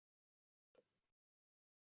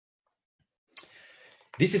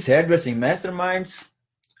This is Hairdressing Masterminds.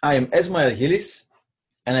 I am Esmail Gillis,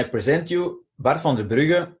 and I present you Bart van der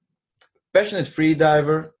Brugge, passionate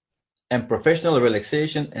freediver and professional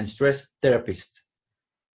relaxation and stress therapist.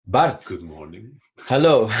 Bart. Good morning.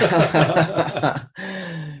 Hello.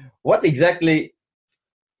 What exactly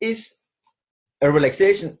is a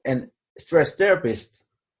relaxation and stress therapist?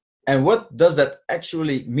 And what does that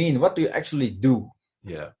actually mean? What do you actually do?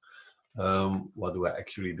 Yeah. What do I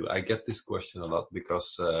actually do? I get this question a lot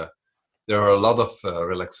because there are a lot of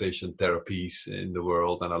relaxation therapies in the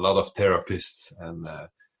world and a lot of therapists, and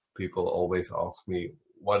people always ask me,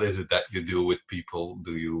 what is it that you do with people?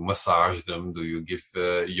 Do you massage them? Do you give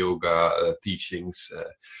yoga teachings?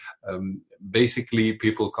 Basically,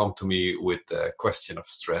 people come to me with a question of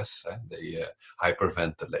stress, and they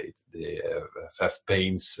hyperventilate. They have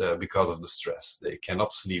pains because of the stress. They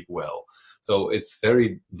cannot sleep well. So it's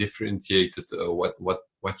very differentiated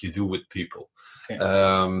what you do with people.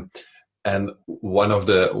 Okay. And one of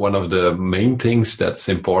the main things that's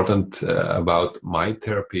important about my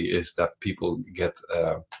therapy is that people get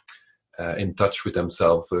in touch with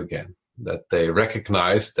themselves again, that they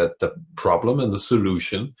recognize that the problem and the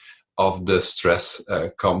solution of the stress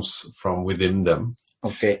comes from within them.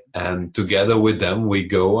 Okay. And together with them, we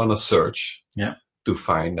go on a search to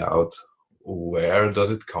find out where does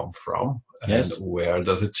it come from, and where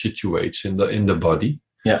does it situate in the body.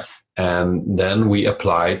 Yeah. And then we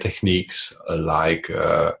apply techniques like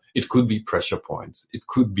it could be pressure points, it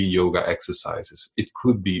could be yoga exercises, it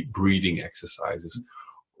could be breathing exercises,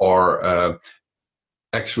 or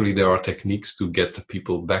actually there are techniques to get the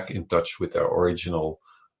people back in touch with their original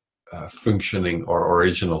functioning or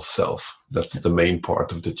original self. That's the main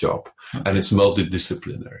part of the job. Okay. And it's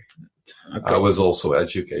multidisciplinary. Okay. I was also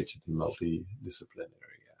educated in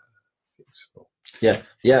multidisciplinary things.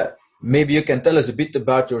 Yeah. Maybe you can tell us a bit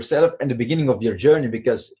about yourself and the beginning of your journey,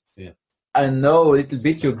 because I know a little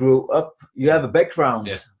bit you grew up, you have a background.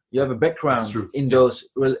 Yeah. You have a background in those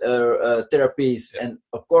therapies and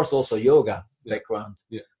of course also yoga background.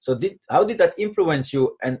 Yeah. So how did that influence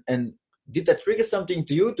you, and did that trigger something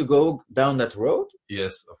to you to go down that road?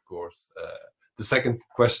 Yes, of course. The second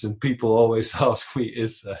question people always ask me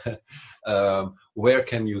is, where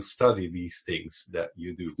can you study these things that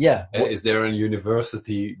you do? Yeah. Is there a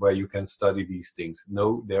university where you can study these things?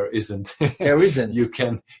 No, there isn't. There isn't. You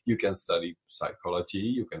can study psychology,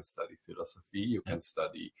 you can study philosophy, you can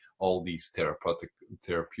study all these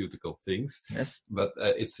therapeutical things. Yes. But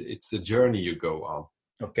it's a journey you go on.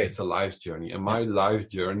 Okay. It's a life journey. And my life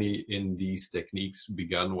journey in these techniques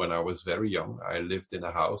began when I was very young. I lived in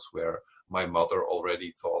a house where my mother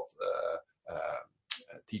already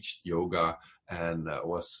teached yoga and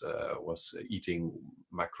was eating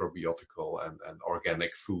macrobiotical and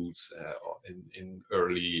organic foods in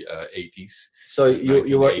early 80s. So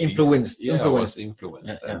you were influenced. Yeah, I was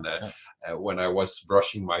influenced. When I was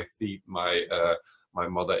brushing my teeth, my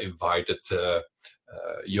mother invited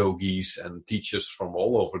yogis and teachers from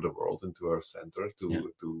all over the world into her center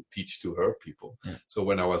to teach to her people. Yeah. So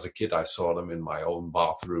when I was a kid, I saw them in my own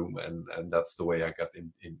bathroom, and that's the way I got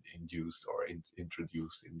induced or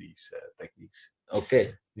introduced in these techniques.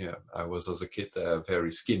 Okay. Yeah, I was as a kid a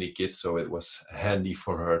very skinny kid, so it was handy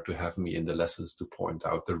for her to have me in the lessons to point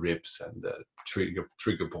out the ribs and the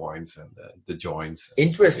trigger points and the joints.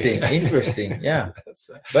 Interesting, yeah.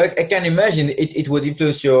 But I can imagine it would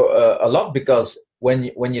influence you a lot, because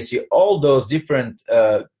when you see all those different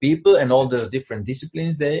people and all those different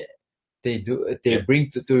disciplines they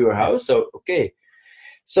bring to your house. So okay,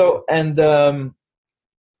 so and.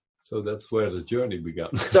 So that's where the journey began.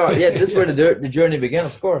 That's where the journey began,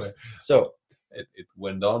 of course. So it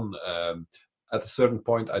went on. At a certain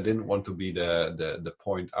point, I didn't want to be the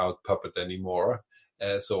point out puppet anymore.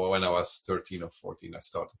 So when I was 13 or 14, I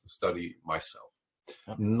started to study myself.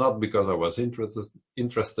 Okay. Not because I was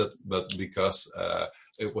interested, but because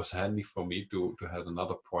it was handy for me to have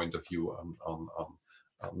another point of view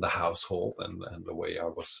on the household and the way I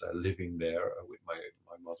was living there with my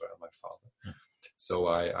mother and my father. Yeah. So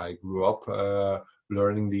I grew up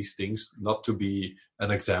learning these things, not to be an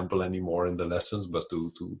example anymore in the lessons, but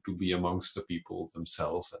to be amongst the people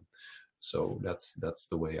themselves. And so that's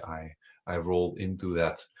the way I rolled into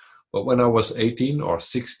that. But when I was 18 or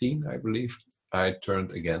 16, I believe, I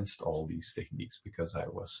turned against all these techniques because I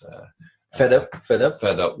was fed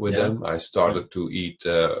up with them. I started to eat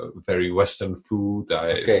very Western food.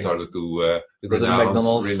 I started to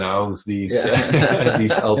renounce these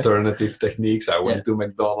these alternative techniques. I went to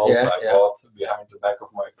McDonald's. I bought behind the back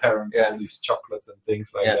of my parents all these chocolates and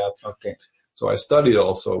things like that. Okay. So I studied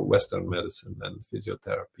also Western medicine and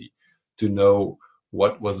physiotherapy to know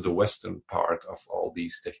what was the Western part of all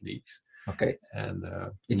these techniques. Okay. And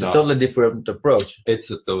it's a totally different approach.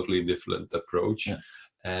 It's a totally different approach. Yeah.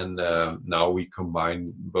 And now we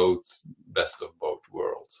combine best of both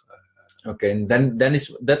worlds. Okay, and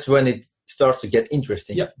that's when it starts to get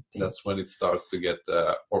interesting. Yeah, that's when it starts to get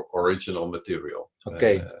original material.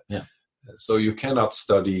 Okay, yeah. So you cannot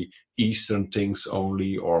study Eastern things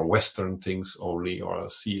only or Western things only or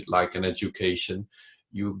see it like an education.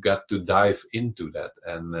 You got to dive into that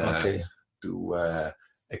and to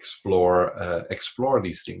explore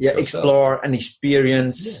these things. Yeah, yourself. Explore and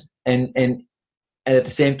experience, and at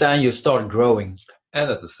the same time you start growing. And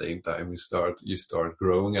at the same time you start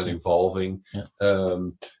growing and evolving. Yeah.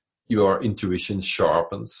 Your intuition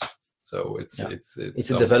sharpens. So it's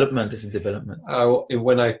a development. It's a development.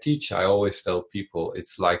 When I teach, I always tell people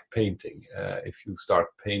it's like painting. If you start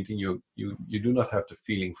painting, you do not have the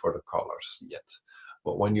feeling for the colors yet.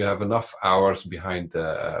 But when you have enough hours behind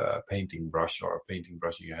a painting brush or a painting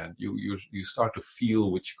brush in your hand, you start to feel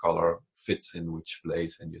which color fits in which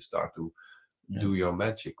place, and you start to do your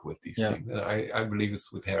magic with these things. And I believe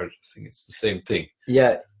it's with hairdressing. It's the same thing.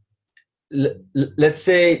 Yeah. Let's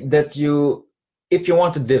say that if you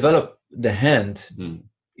want to develop the hand,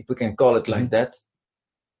 if we can call it like that,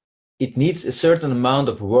 it needs a certain amount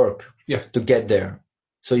of work to get there.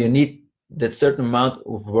 So you need that certain amount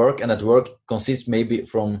of work, and that work consists maybe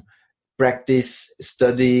from practice,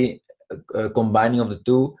 study, combining of the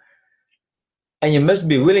two. And you must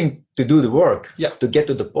be willing to do the work to get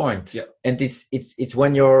to the point. Yeah. And it's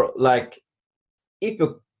when you're like, if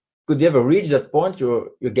you could ever reach that point,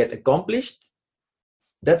 you get accomplished.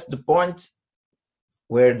 That's the point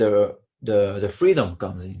where the freedom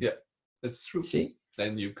comes in. Yeah, that's true. See?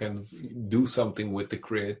 Then you can do something with the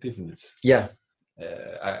creativeness. Yeah.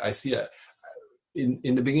 I see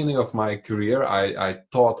in the beginning of my career, I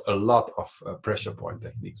taught a lot of pressure point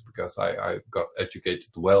techniques because I got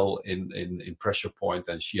educated well in pressure point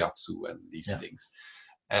and shiatsu and these things.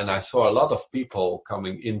 And I saw a lot of people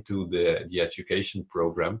coming into the education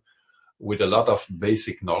program with a lot of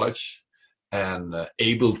basic knowledge and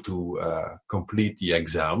able to complete the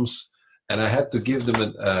exams. And I had to give them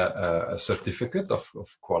a certificate of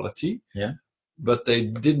quality. Yeah. But they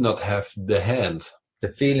did not have the hand. The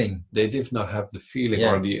feeling. They did not have the feeling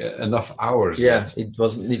or the enough hours. Yeah, yet.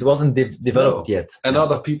 It wasn't developed yet. And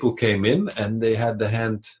other people came in and they had the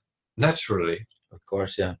hand naturally. Of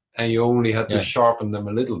course, yeah. And you only had to sharpen them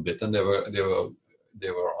a little bit, and they were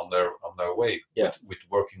on their way with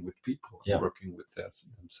working with people, working with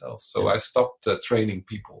themselves. So I stopped training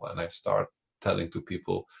people, and I started telling to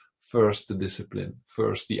people first the discipline,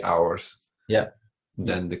 first the hours. Yeah.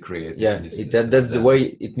 Then the creativeness. Yeah, that's the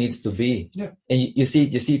way it needs to be. Yeah. And you see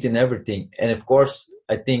it in everything. And of course,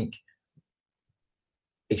 I think,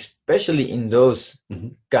 especially in those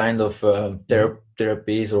kind of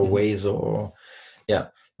therapies or ways, or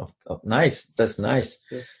nice. That's nice.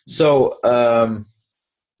 Yes. So,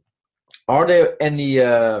 are there any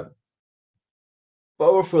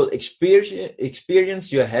powerful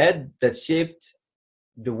experience you had that shaped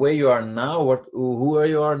the way you are now, who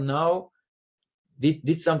you are now?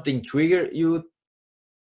 Did something trigger you,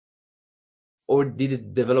 or did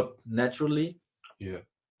it develop naturally? Yeah.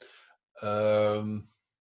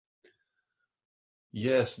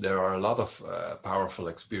 Yes, there are a lot of powerful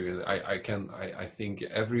experiences. I think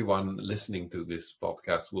everyone listening to this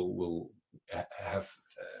podcast will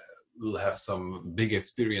have some big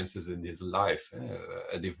experiences in his life.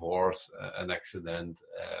 A divorce, an accident,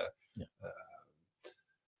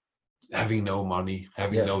 having no money,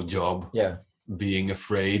 having no job. Yeah. Being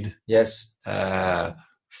afraid. Yes.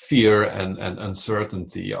 Fear and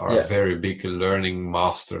uncertainty are very big learning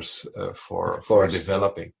masters for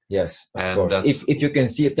developing. Yes, of course. If you can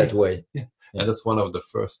see it that way. Yeah. And that's one of the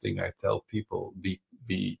first thing I tell people: be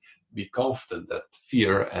confident that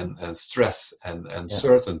fear and stress and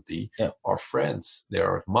uncertainty are friends. They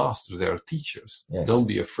are masters. They are teachers. Yes. Don't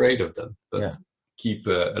be afraid of them, but keep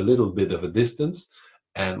a little bit of a distance.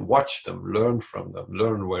 And watch them, learn from them,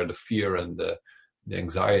 learn where the fear and the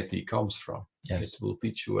anxiety comes from. Yes. It will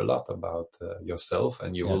teach you a lot about yourself,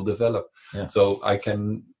 and you will develop. Yeah. So I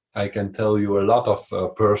can tell you a lot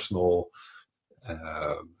of personal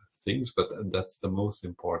things, but that's the most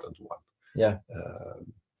important one. Yeah.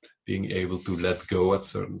 Being able to let go at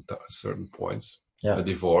certain points. Yeah. A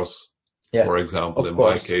divorce, for example, of in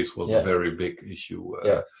course. my case, was a very big issue.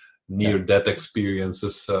 Near-death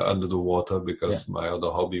experiences under the water, because my other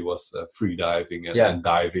hobby was free diving and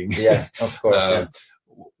diving. Yeah, of course.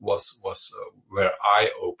 Were eye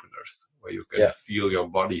openers, where you can feel your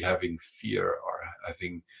body having fear or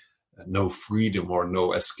having no freedom or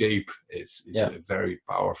no escape is a very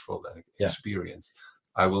powerful experience.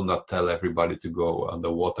 I will not tell everybody to go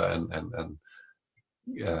underwater and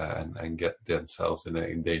get themselves in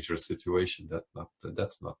a dangerous situation.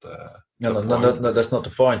 That's not no, that's not the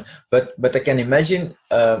point. But I can imagine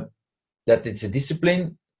that it's a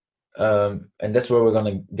discipline, and that's where we're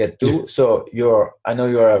gonna get to. Yeah. So I know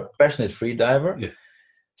you're a passionate free diver. Yeah.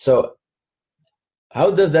 So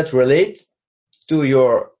how does that relate to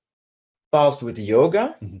your past with the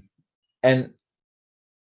yoga, mm-hmm. and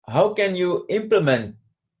how can you implement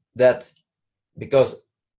that? Because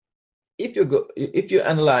if you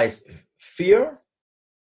analyze fear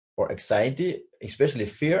or anxiety, especially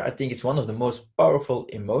fear, I think it's one of the most powerful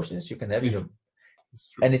emotions you can have in your,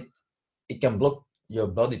 and it can block your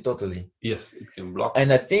body totally. Yes, it can block.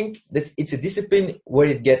 And I think it's a discipline where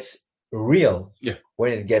it gets real. Yeah.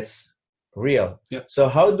 When it gets real. Yeah. So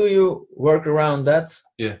how do you work around that?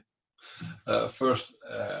 Yeah. First,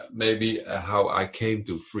 maybe how I came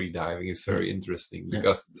to free diving is very interesting,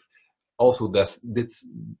 because also that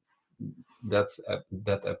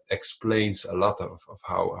explains a lot of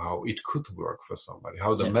how it could work for somebody,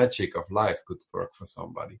 how the magic of life could work for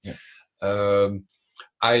somebody. Yeah.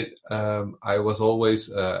 I was always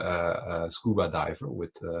a scuba diver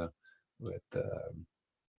with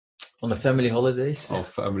on the family holidays. On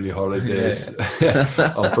family holidays,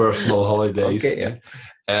 on personal holidays. Okay, yeah.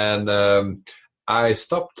 And I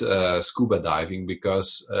stopped scuba diving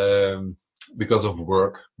because of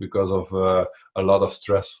work, because of a lot of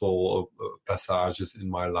stressful passages in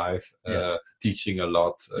my life, teaching a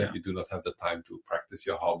lot. You do not have the time to practice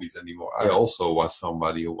your hobbies anymore. I also was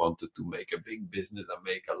somebody who wanted to make a big business and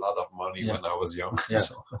make a lot of money when I was young.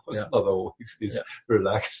 So I was not always this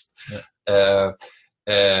relaxed.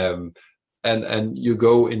 And you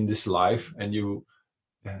go in this life and you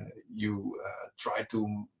try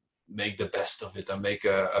to make the best of it and make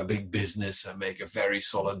a big business and make a very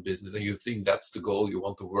solid business, and you think that's the goal. You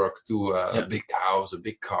want to work to a big house, a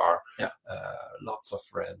big car, lots of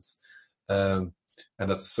friends, and at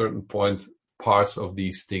a certain point, parts of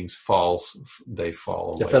these things fall away. They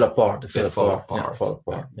fall apart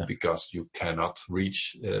because you cannot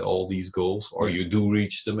reach all these goals, or you do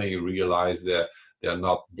reach them and you realize that they're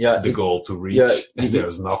not the goal to reach.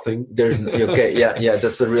 There's nothing.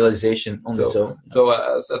 That's a realization on its own. So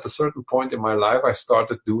at a certain point in my life, I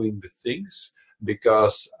started doing the things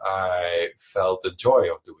because I felt the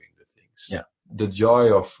joy of doing the things. Yeah. The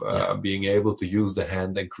joy of being able to use the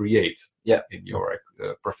hand and create in your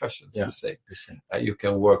profession. It's the same. You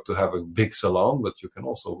can work to have a big salon, but you can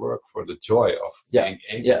also work for the joy of being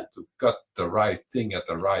able to cut the right thing at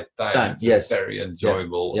the right time. It's a very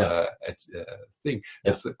enjoyable thing.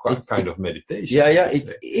 It's a kind of meditation.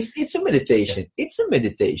 It's a meditation. It's a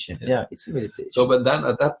meditation. It's a meditation. So, but then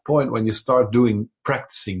at that point, when you start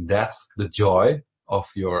practicing that, the joy of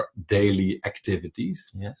your daily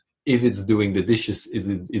activities, if it's doing the dishes,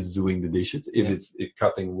 it's doing the dishes. If it's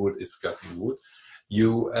cutting wood, it's cutting wood.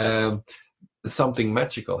 Something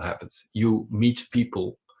magical happens. You meet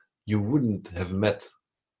people you wouldn't have met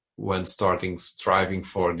when striving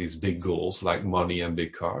for these big goals like money and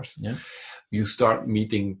big cars. You start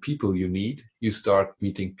meeting people you need. You start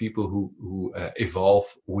meeting people who evolve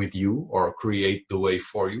with you or create the way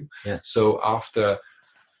for you. So after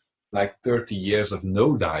like 30 years of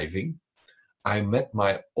no diving, I met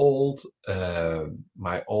my old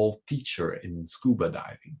teacher in scuba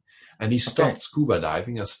diving, and he stopped scuba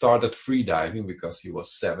diving and started free diving because he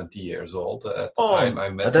was 70 years old at the time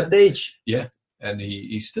I met him. At that age. Yeah, and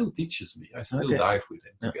he still teaches me. I still dive with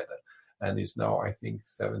him together, and he's now I think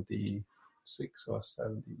 76 or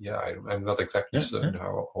 70. Yeah, I'm not exactly certain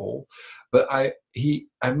how old, but I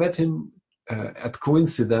met him at a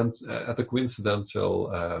coincidental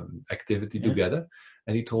activity together.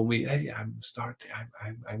 And he told me, "Hey, I'm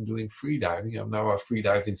doing free diving. I'm now a free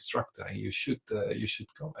dive instructor. And you should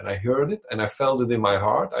come." And I heard it, and I felt it in my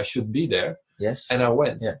heart. I should be there. Yes. And I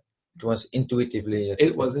went. Yeah. It was intuitively.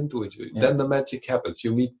 It was intuitive. Yeah. Then the magic happens.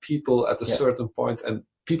 You meet people at a certain point, and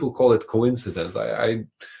people call it coincidence. I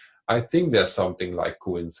think there's something like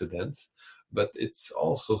coincidence, but it's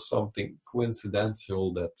also something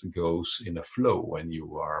coincidental that goes in a flow when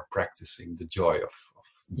you are practicing the joy of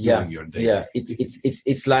doing your day. Yeah,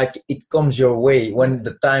 it's like it comes your way when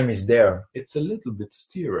the time is there. It's a little bit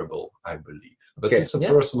steerable, I believe, but it's a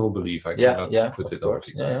personal belief. I cannot put it on.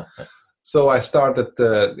 So I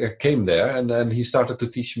came there, and then he started to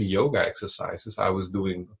teach me yoga exercises. I was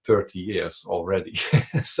doing 30 years already.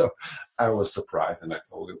 So I was surprised, and I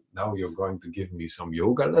told him, now you're going to give me some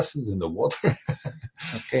yoga lessons in the water.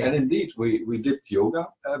 Okay. And indeed, we did yoga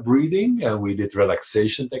breathing, and we did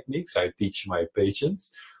relaxation techniques. I teach my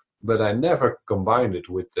patients, but I never combined it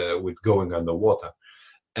with going underwater.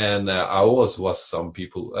 And I always was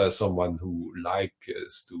someone who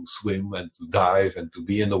likes to swim and to dive and to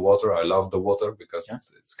be in the water. I love the water because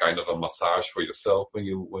it's kind of a massage for yourself when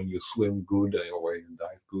you swim good or when you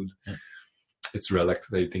dive good. Yeah. It's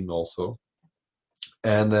relaxating also.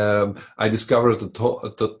 And I discovered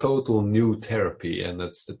the total new therapy, and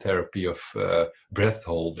that's the therapy of breath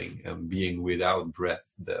holding and being without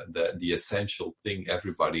breath. The essential thing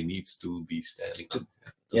everybody needs to be standing on.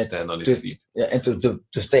 Stand on his feet. Yeah, and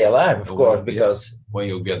to stay alive, of course, because when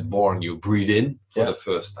you get born, you breathe in for the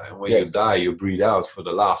first time. When you die, you breathe out for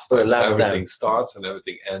the last time. Everything starts and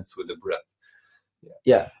everything ends with a breath.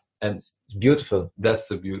 Yeah. And it's beautiful. That's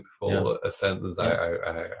a beautiful sentence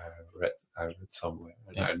I read somewhere,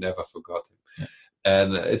 and I never forgot it. Yeah.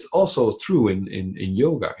 And it's also true in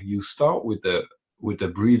yoga. You start with the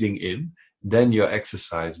breathing in, then your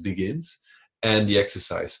exercise begins, and the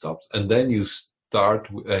exercise stops, and then you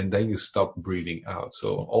stop breathing out.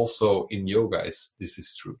 So also in yoga, this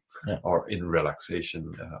is true, or in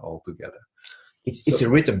relaxation altogether. It's a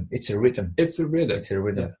rhythm. It's a rhythm. It's a rhythm. It's a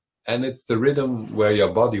rhythm. Yeah. And it's the rhythm where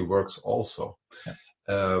your body works also. Yeah.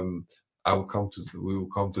 We will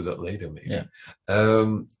come to that later, maybe. Yeah.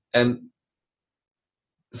 And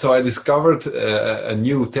so I discovered a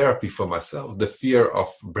new therapy for myself: the fear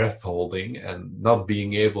of breath holding and not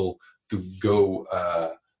being able to go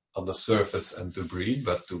on the surface and to breathe,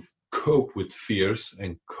 but to cope with fears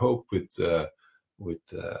and cope with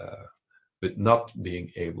not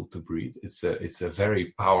being able to breathe. It's a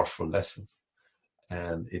very powerful lesson,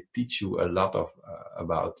 and it teaches you a lot of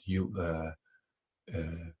about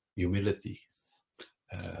humility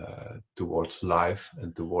towards life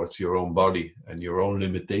and towards your own body and your own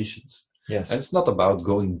limitations. Yes. And it's not about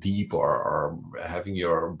going deep or having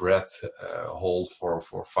your breath hold for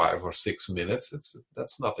 5 or 6 minutes.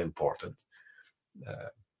 That's not important.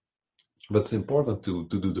 But it's important to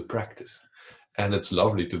do the practice. And it's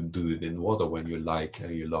lovely to do it in water when you like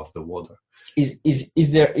and you love the water.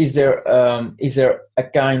 Is there a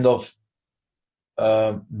kind of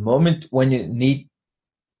moment when you need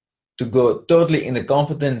to go totally in the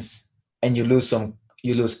confidence and you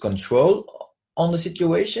lose control on the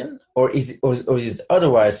situation, or is it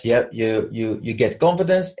otherwise? You get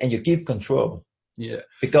confidence and you keep control. Yeah.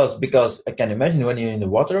 Because I can imagine when you're in the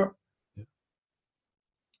water.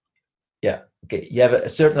 Yeah. Okay. You have a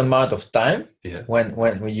certain amount of time. Yeah.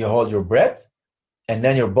 When you hold your breath, and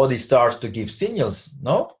then your body starts to give signals.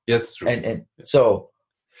 No. Yes, true. And so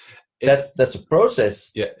that's a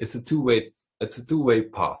process. Yeah. It's a two-way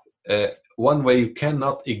path. One way, you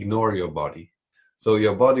cannot ignore your body. So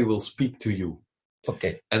your body will speak to you.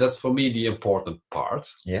 Okay. And that's for me the important part.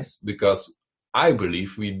 Yes. Because I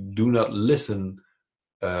believe we do not listen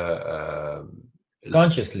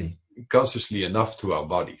consciously enough to our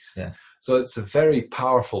bodies. Yeah. So it's a very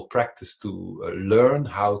powerful practice to learn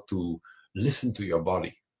how to listen to your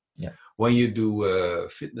body. Yeah. When you do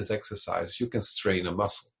fitness exercise, you can strain a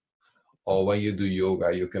muscle. Or when you do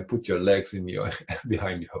yoga, you can put your legs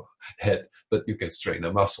behind your head, but you can strain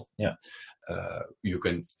a muscle. Yeah. You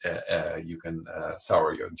can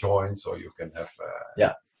sour your joints, or you can have.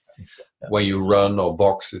 When you run or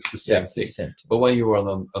box, it's the same thing. But when you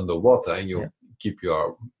run underwater and you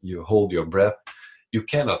you hold your breath, you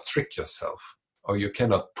cannot trick yourself, or you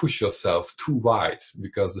cannot push yourself too wide,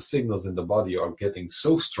 because the signals in the body are getting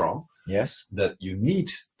so strong. Yes. That you need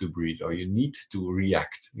to breathe, or you need to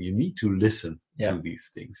react. You need to listen to these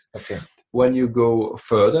things. Okay. When you go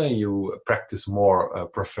further and you practice more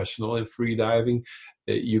professional in free diving,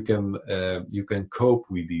 you can cope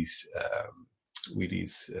with these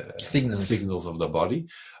signals of the body.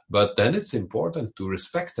 But then it's important to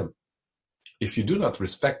respect them. If you do not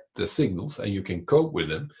respect the signals and you can cope with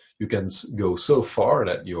them, you can go so far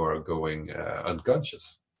that you are going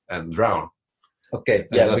unconscious and drown. Okay,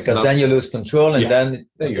 because then you lose control, and then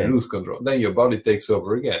you lose control. Then your body takes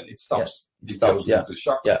over again. It stops. Yeah. It goes into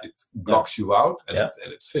shock. Yeah. It blocks you out, and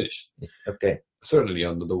it's finished. Okay. Certainly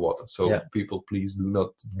under the water. So people, please do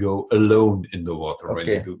not go alone in the water when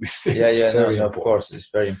you do these things. No, of course, it's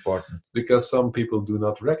very important. Because some people do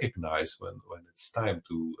not recognize when it's time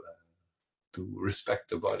to respect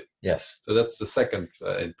the body. Yes. So that's the second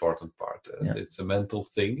important part. It's a mental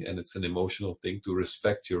thing, and it's an emotional thing to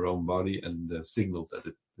respect your own body and the signals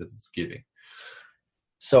that it's giving.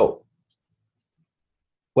 So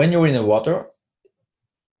when you're in the water,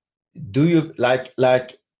 do you like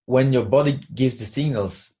when your body gives the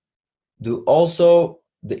signals, do also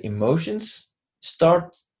the emotions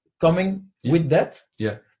start coming with that?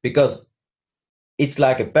 Yeah. Because it's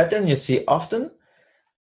like a pattern you see often.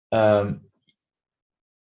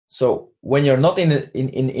 So when you're not in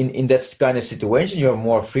that kind of situation, you have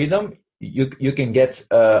more freedom. You can get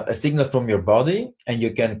a signal from your body, and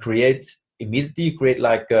you can immediately create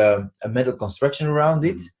like a mental construction around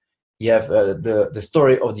it. You have the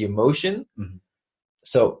story of the emotion.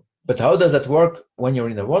 So, but how does that work when you're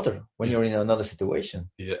in the water, when you're in another situation?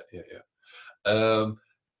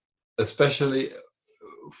 Especially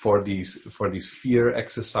for these fear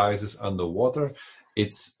exercises underwater,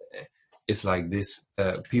 it's like this.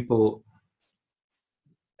 People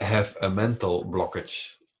have a mental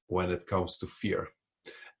blockage when it comes to fear,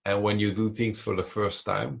 and when you do things for the first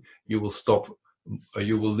time, you will stop.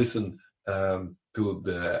 You will listen to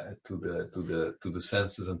the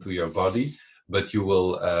senses and to your body, but you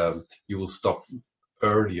will stop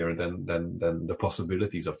earlier than the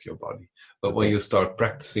possibilities of your body. But when you start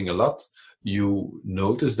practicing a lot, you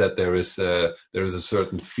notice that there is a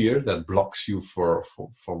certain fear that blocks you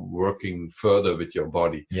from working further with your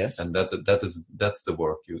body. Yes, and that's the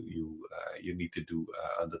work you need to do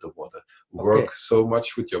under the water. Work so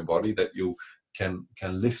much with your body that you can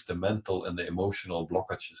lift the mental and the emotional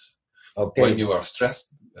blockages. When you are stressed,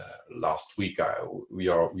 last week we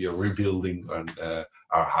are rebuilding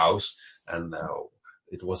our house, and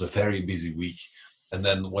it was a very busy week. And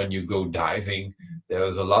then when you go diving, there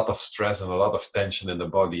is a lot of stress and a lot of tension in the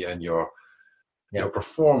body, and your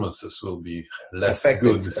performances will be less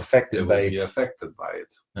good. Affected by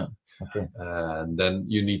it. Yeah. Okay. And then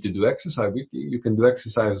you need to do exercise. You can do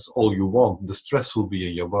exercises all you want. The stress will be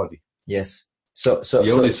in your body. Yes. So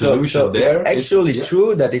the only solution there it's actually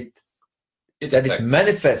true that it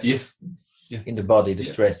manifests in the body. The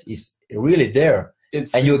stress is really there,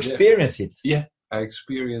 and you experience it. Yeah, I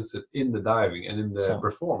experience it in the diving and in the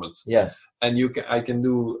performance. Yes, and I can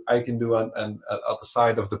do at the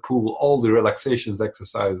side of the pool all the relaxations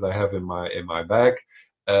exercises I have in my bag.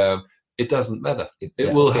 It doesn't matter.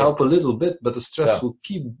 It will help a little bit, but the stress will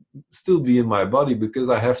still be in my body, because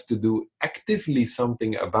I have to do actively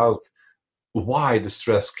something about why the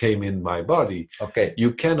stress came in my body. Okay.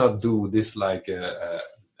 You cannot do this like a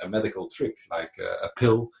medical trick, like a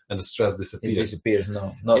pill, and the stress disappears. It disappears.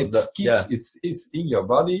 No. It's in your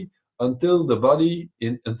body until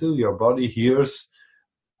your body hears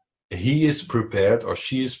he is prepared or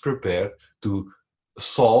she is prepared to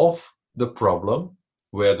solve the problem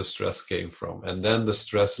where the stress came from, and then the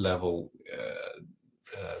stress level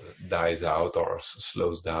dies out or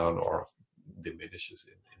slows down or diminishes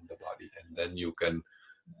in the body, and then you can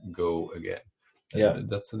go again.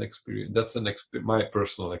 That's an experience. That's my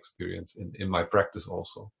personal experience in my practice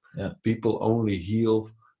also. People only heal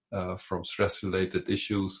from stress-related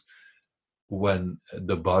issues when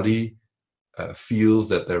the body feels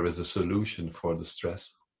that there is a solution for the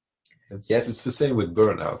stress. It's the same with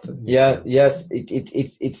burnout. Yes.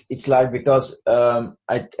 It's like, because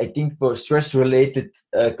I think for stress-related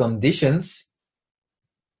conditions,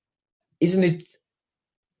 isn't it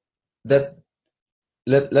that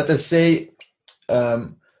let us say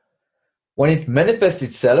when it manifests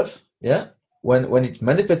itself, when it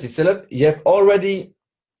manifests itself, you have already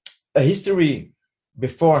a history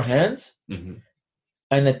beforehand, and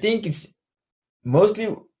I think it's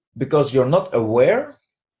mostly because you're not aware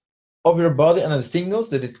of your body and the signals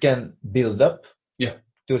that it can build up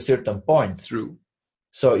to a certain point. True.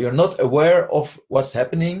 So you're not aware of what's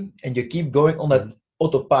happening, and you keep going on that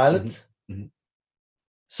autopilot.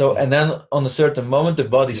 So, and then on a certain moment, the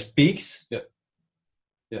body speaks,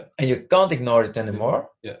 and you can't ignore it anymore.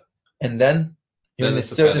 And then you're in a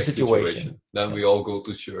certain situation. Then we all go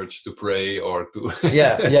to church to pray or to.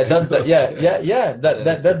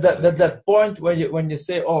 That point when you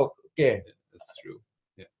say, "Oh, okay." That's true.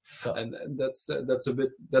 And that's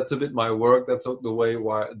a bit my work. That's the way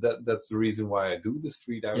that's the reason why I do this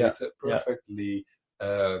freediving. It's perfectly.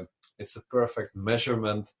 It's a perfect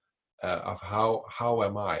measurement of how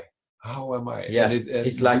am I? How am I? Yeah,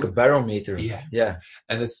 it's like a barometer. Yeah.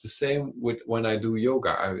 And it's the same with when I do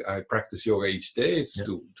yoga. I practice yoga each day. It's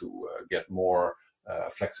to get more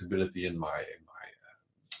flexibility in my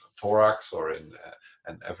thorax or in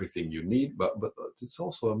and everything you need. But it's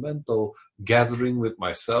also a mental gathering with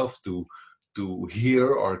myself to hear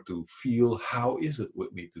or to feel how is it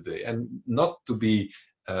with me today, and not to be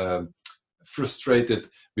frustrated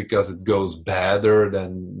because it goes better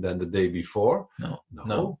than the day before.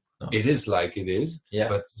 No. It is like it is,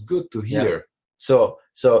 but it's good to hear. So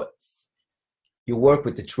you work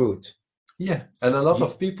with the truth. Yeah, and a lot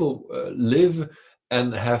of people live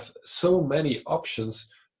and have so many options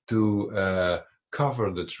to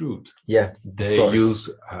cover the truth. Yeah, they use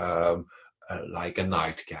like a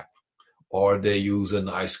nightcap, or they use a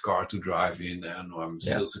nice car to drive in, and I'm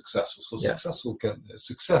still successful. So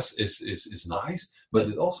success is nice, but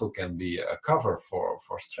it also can be a cover for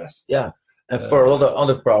stress. Yeah, and for a lot of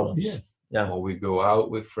other problems. Yeah. Or we go out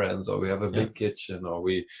with friends, or we have a big kitchen, or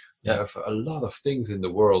we have a lot of things in the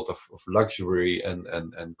world of luxury and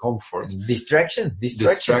comfort. And distraction.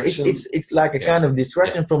 It's like a kind of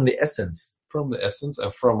distraction from the essence. From the essence,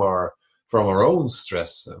 and from our own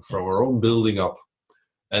stress, from our own building up.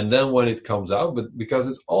 And then when it comes out, but because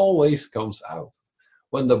it always comes out,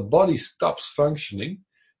 when the body stops functioning,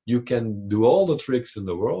 you can do all the tricks in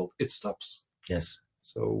the world, it stops. Yes.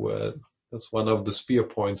 So that's one of the spear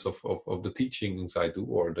points of the teachings I do,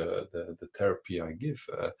 or the therapy I give.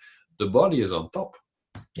 The body is on top.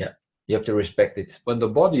 Yeah, you have to respect it. When the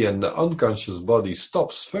body and the unconscious body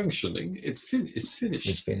stops functioning, it's finished.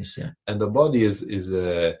 It's finished, yeah. And the body is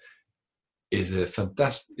a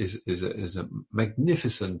fantastic, is a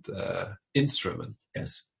magnificent instrument.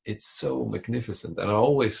 Yes, it's so magnificent. And I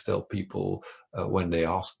always tell people when they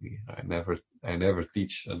ask me, I never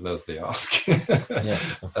teach unless they ask.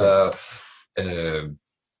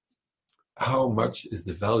 How much is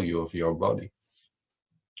the value of your body?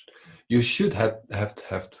 You should have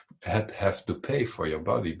to pay for your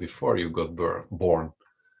body before you got born.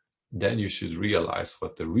 Then you should realize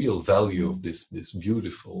what the real value of this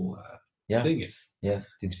beautiful thing is. Yeah,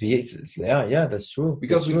 that's true.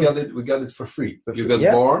 Because that's we got it for free. You got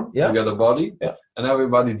born, you got a body, and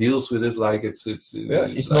everybody deals with it like it's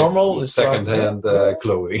like normal, second-hand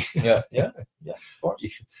clothing. Yeah, of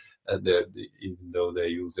course. And even though they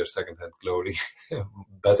use their second-hand clothing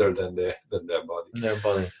better than their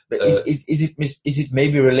body. But is it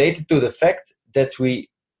maybe related to the fact that we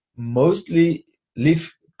mostly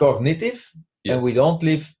live cognitive and we don't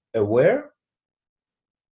live aware?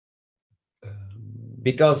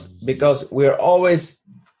 Because we're always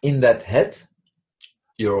in that head.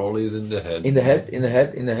 You're always in the head. In the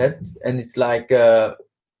head, and it's like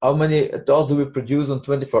how many thoughts do we produce on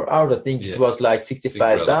 24 hours? I think it was like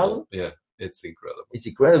 65,000. Yeah, it's incredible. It's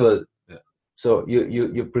incredible. Yeah. So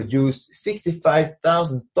you produce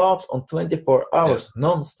 65,000 thoughts on 24 hours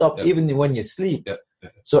non-stop, even when you sleep. Yeah.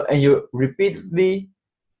 So, and you repeatedly,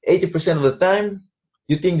 80% of the time,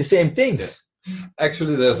 you think the same things. Yeah.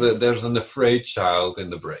 Actually, there's an afraid child in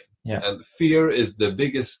the brain. Yeah. And fear is the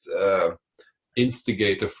biggest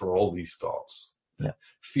instigator for all these thoughts. Yeah.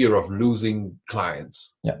 Fear of losing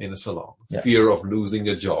clients in a salon, fear of losing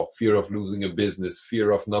a job, fear of losing a business,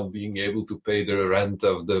 fear of not being able to pay the rent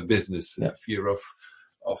of the business, fear of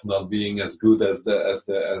not being as good as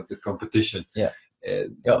the competition.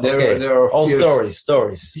 There are all fears.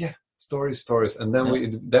 stories. Yeah, stories, and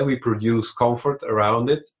then we produce comfort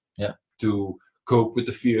around it. Yeah. To cope with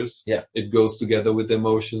the fears. Yeah. It goes together with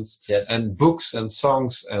emotions. Yes. And books and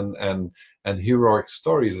songs and heroic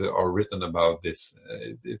stories are written about this.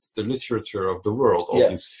 It's the literature of the world, all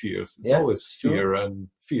these fears. It's always fear and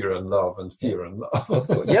love and fear and love. Of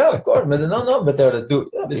course.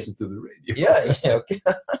 But listen to the radio. Yeah, okay.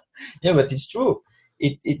 Yeah, but it's true.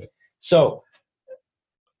 So,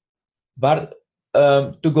 but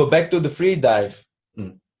to go back to the free dive.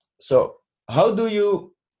 So how do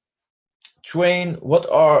you train? What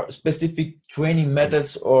are specific training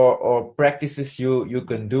methods or practices you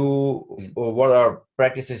can do, or what are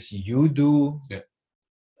practices you do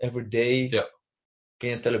every day? Yeah. Can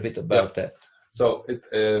you tell a bit about that? So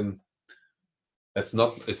it's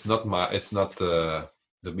not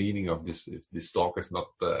the meaning of this talk is not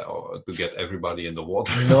to get everybody in the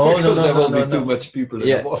water. No, because there will be too much people in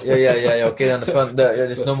the water. Yeah. Okay, then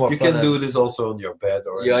there's no more. You can do this also on your bed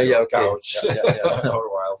or on your couch, or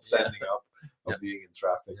while standing up. Or being in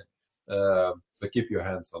traffic, but keep your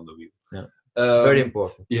hands on the wheel. Yeah, very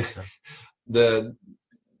important. Yeah,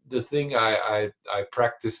 the thing I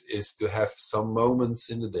practice is to have some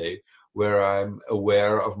moments in the day where I'm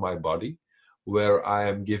aware of my body, where I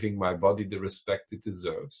am giving my body the respect it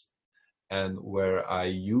deserves, and where I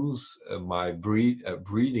use my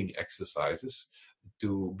breathing exercises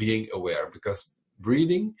to being aware, because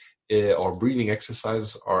breathing or breathing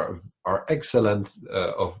exercises are excellent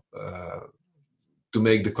to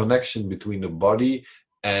make the connection between the body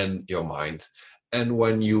and your mind. And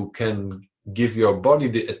when you can give your body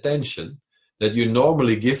the attention that you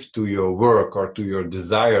normally give to your work or to your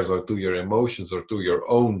desires or to your emotions or to your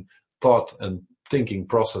own thought and thinking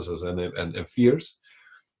processes and fears,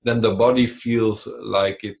 then the body feels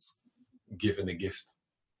like it's given a gift.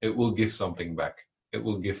 it will give something back. It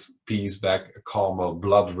will give peace back, a calmer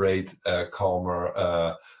blood rate,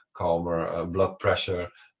 calmer blood pressure,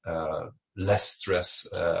 less stress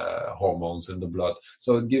hormones in the blood.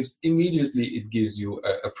 So it gives you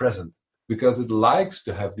a present, because it likes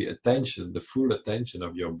to have the attention, the full attention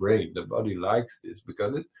of your brain. The body likes this,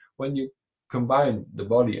 because when you combine the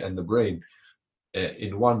body and the brain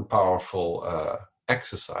in one powerful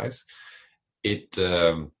exercise, it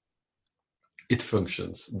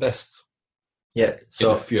functions best. Yeah.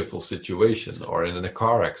 So in a fearful situation or in a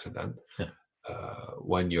car accident,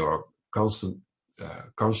 when you're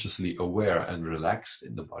consciously aware and relaxed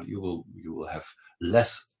in the body, you will have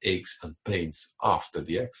less aches and pains after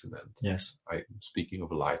the accident. Yes. I'm speaking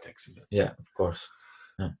of a light accident. Yeah, of course.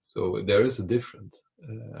 Yeah. So there is a difference.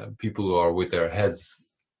 People who are with their heads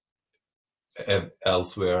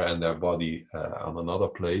elsewhere and their body on another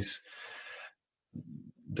place,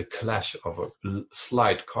 the clash of a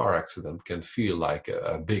slight car accident can feel like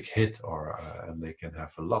a big hit, and they can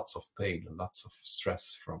have lots of pain and lots of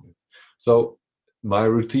stress from it. So my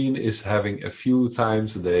routine is having a few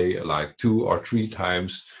times a day, like 2 or 3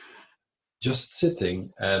 times, just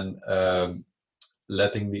sitting and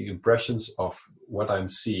letting the impressions of what I'm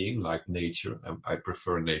seeing, like nature. I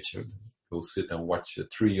prefer nature. Go sit and watch a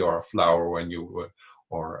tree or a flower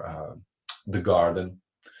or the garden.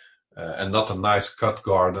 And not a nice cut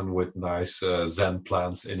garden with nice Zen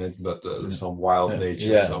plants in it, but some wild nature.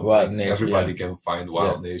 Yeah, wild nature. Everybody can find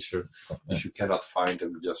wild nature. If you cannot find it,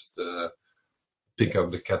 just pick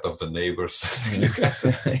up the cat of the neighbors.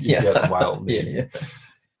 you get wild nature.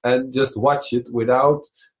 And just watch it without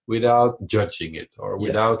judging it or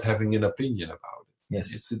without having an opinion about it.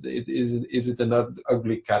 Yes. Is it an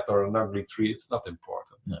ugly cat or an ugly tree? It's not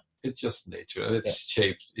important. No. It's just nature, and it's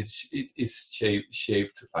shaped. It is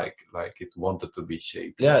shaped like it wanted to be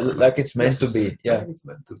shaped. Yeah, like it's meant to be. Yeah, like it's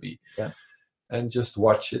meant to be. Yeah, and just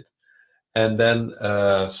watch it, and then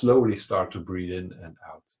slowly start to breathe in and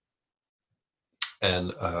out,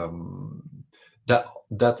 and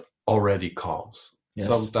that already calms. Yes.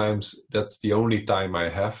 Sometimes that's the only time I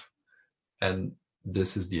have, and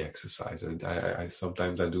this is the exercise. I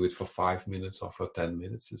sometimes I do it for 5 minutes or for 10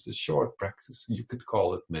 minutes. It's a short practice. You could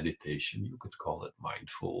call it meditation. You could call it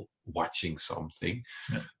mindful watching something,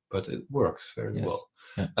 but it works very well.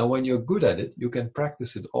 Yeah. And when you're good at it, you can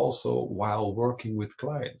practice it also while working with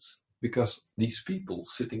clients, because these people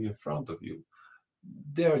sitting in front of you,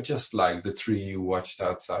 they're just like the tree you watched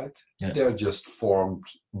outside. Yeah. They're just formed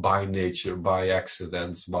by nature, by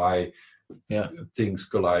accidents, by things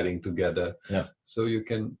colliding together. Yeah. So you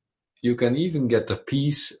can even get the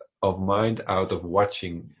peace of mind out of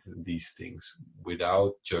watching these things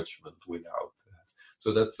without judgment,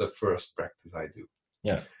 so that's the first practice I do.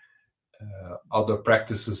 Yeah. Other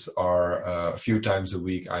practices are a few times a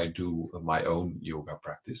week I do my own yoga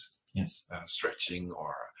practice. Yes. Stretching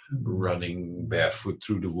or running barefoot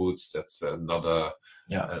through the woods. That's another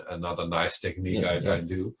nice technique I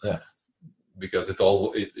do. Yeah. Because it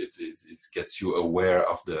also it gets you aware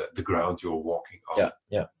of the ground you're walking on.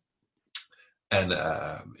 Yeah. And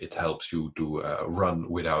it helps you to run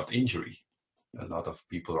without injury. A lot of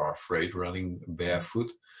people are afraid running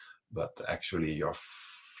barefoot, but actually your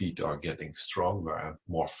feet are getting stronger and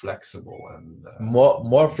more flexible and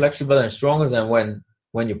more flexible and stronger than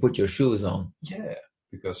when you put your shoes on. Yeah,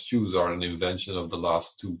 because shoes are an invention of the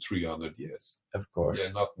last 200-300 years. Of course,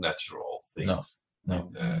 they're not natural things.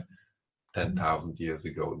 No. 10,000 years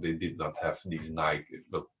ago, they did not have these Nike.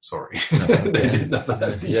 No, sorry, they did not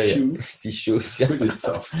have these shoes. These shoes, with the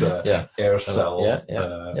soft air cell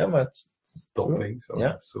but stoppings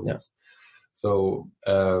or soles. So,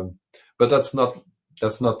 but that's not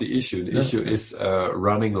the issue. The issue is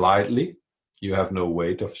running lightly. You have no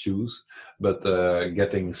weight of shoes, but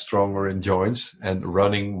getting stronger in joints and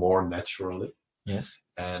running more naturally. Yes,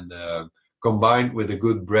 and combined with a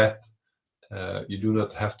good breath. You do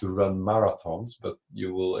not have to run marathons, but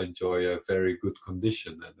you will enjoy a very good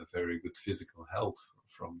condition and a very good physical health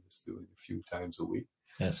from this, doing a few times a week.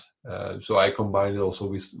 Yes. So I combine it also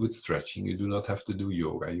with stretching. You do not have to do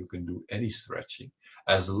yoga. You can do any stretching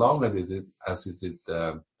as long as it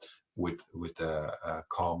with a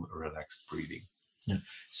calm, relaxed breathing. Yeah.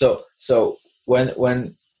 So when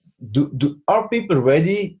are people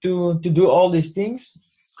ready to do all these things?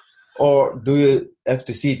 Or do you have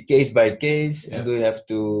to see it case by case, and do you have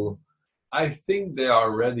to? I think they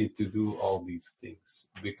are ready to do all these things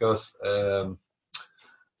because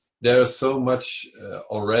there is so much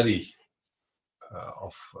already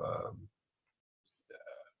of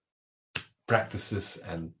practices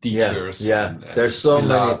and teachers. And there's so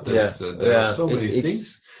Pilates, many. There are so many things,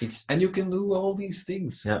 and you can do all these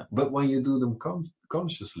things. Yeah. But when you do them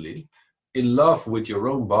consciously, in love with your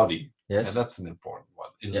own body, yes, and that's an important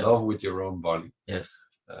one. In love with your own body. Yes.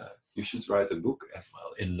 You should write a book as well.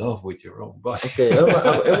 In love with your own body. Okay,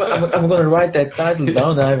 I'm going to write that title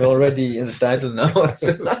down. I'm already in the title now.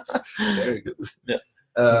 Very good.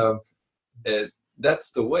 Yeah. That's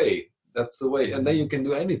the way. That's the way, and then you can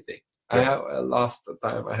do anything. Last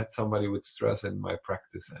time I had somebody with stress in my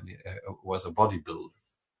practice, and he was a bodybuilder,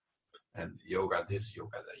 and yoga this,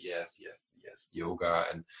 yoga that, yes, yoga,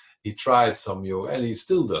 and he tried some yoga, and he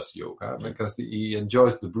still does yoga because he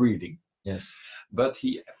enjoys the breathing. Yes, but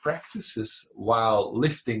he practices while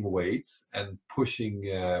lifting weights and pushing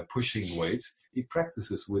weights. He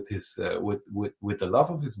practices with his with the love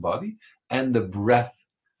of his body and the breath.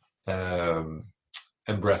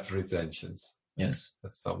 And breath retentions. Yes,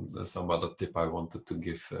 that's some other tip I wanted to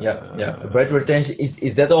give. Breath retention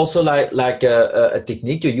is that also like a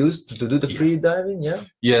technique you use to do the free diving?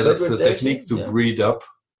 Yeah, that's a technique to breathe up.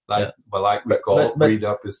 We call breathe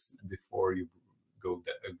up is before you go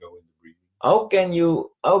in the breathing. How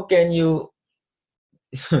can you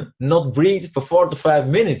not breathe for 4 to 5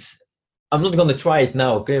 minutes? I'm not going to try it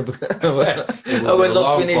now, okay? I will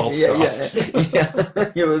not finish. Yeah.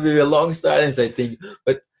 It will be a long silence, I think.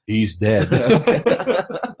 But he's dead.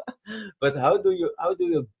 But how do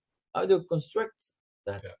you construct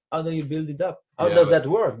that? Yeah. How do you build it up? How does that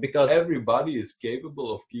work? Because everybody is capable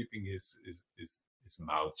of keeping his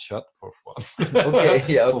mouth shut for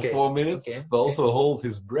 4 minutes, but also hold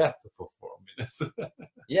his breath for 4 minutes.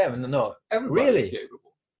 No. Everybody really is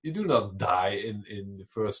capable. You do not die in the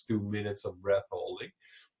first 2 minutes of breath holding.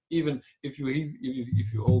 Even if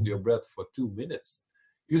you hold your breath for 2 minutes,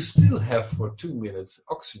 you still have for 2 minutes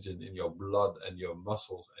oxygen in your blood and your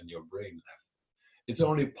muscles and your brain left. It's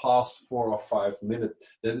only past 4 or 5 minutes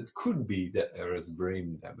that it could be that there is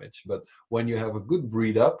brain damage. But when you have a good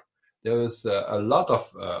breathe up, there is a lot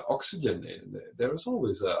of oxygen. There is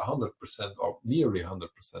always 100% or nearly 100%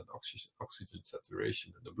 oxygen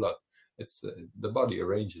saturation in the blood. It's the body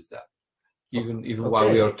arranges that. Even while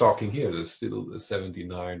we are talking here, there's still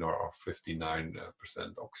 79 or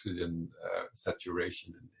 59% oxygen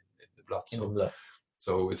saturation in the blood.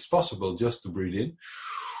 So it's possible just to breathe in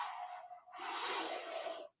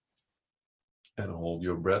and hold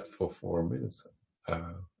your breath for 4 minutes.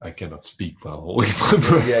 I cannot speak while holding my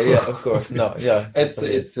breath. Yeah, of course. No, yeah.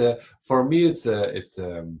 It's for me.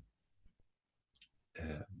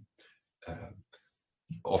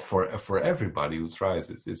 Or for everybody who tries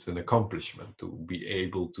this, it's an accomplishment to be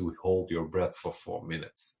able to hold your breath for 4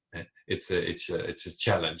 minutes. It's a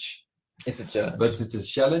challenge. It's a challenge. But it's a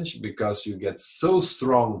challenge because you get so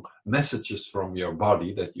strong messages from your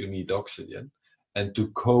body that you need oxygen, and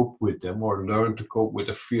to cope with them or learn to cope with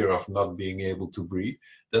the fear of not being able to breathe.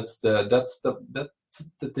 That's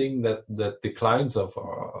the thing that declines of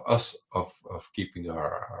us of keeping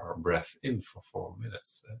our breath in for 4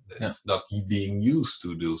 minutes. It's not being used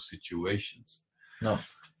to those situations. No.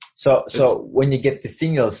 So when you get the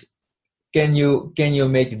signals, can you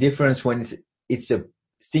make a difference when it's a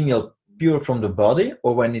signal pure from the body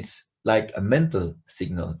or when it's like a mental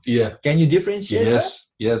signal? Yeah. Can you differentiate?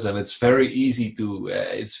 Yes, and it's very easy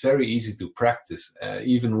to practice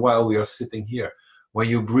even while we are sitting here. When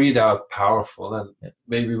you breathe out powerful, and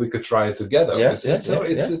maybe we could try it together. It's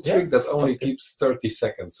a trick that only keeps 30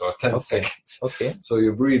 seconds or 10 seconds. Okay. So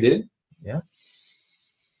you breathe in. Yeah.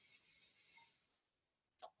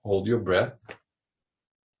 Hold your breath.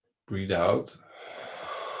 Breathe out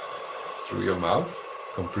through your mouth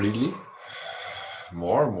completely.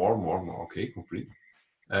 More. Okay, complete.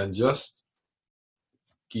 And just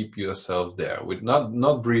keep yourself there with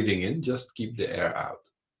not breathing in. Just keep the air out.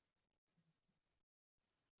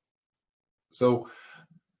 So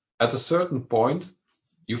at a certain point,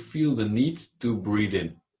 you feel the need to breathe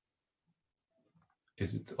in.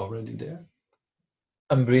 Is it already there?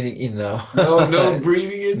 I'm breathing in now. No,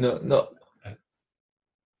 breathing in? No.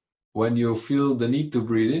 When you feel the need to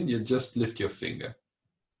breathe in, you just lift your finger.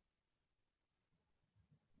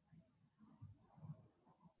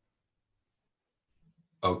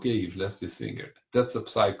 Okay, you've left his finger. That's a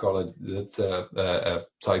psychology. That's a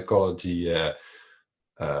psychology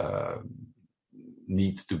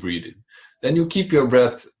needs to breathe in. Then you keep your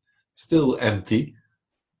breath still empty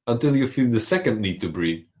until you feel the second need to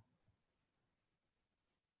breathe.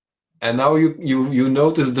 And now you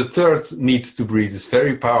notice the third needs to breathe is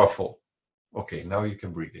very powerful. Okay, now you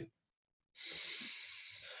can breathe in.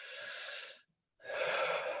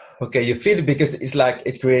 Okay, you feel it because it's like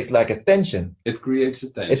it creates like a tension. It creates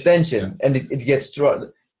a tension. A tension, and it gets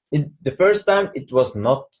strong. The first time it was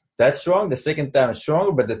not that strong. The second time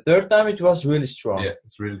stronger, but the third time it was really strong. Yeah,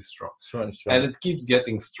 it's really strong. Strong. And it keeps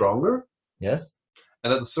getting stronger. Yes.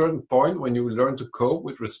 And at a certain point, when you learn to cope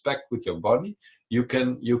with respect with your body, you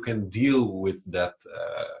can deal with that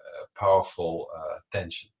powerful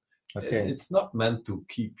tension. Okay. It's not meant to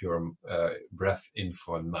keep your breath in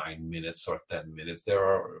for 9 minutes or 10 minutes. There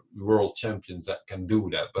are world champions that can do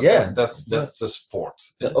that, but that's a sport.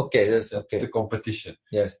 Okay, that's okay. The competition.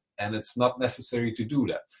 Yes. And it's not necessary to do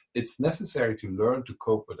that. It's necessary to learn to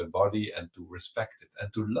cope with the body and to respect it and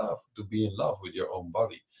to be in love with your own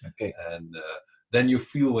body. Okay. And then you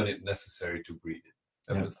feel when it's necessary to breathe it.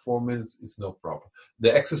 And with 4 minutes, it's no problem.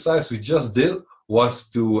 The exercise we just did was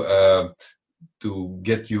to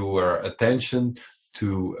get your attention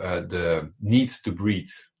to the need to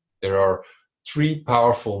breathe. There are 3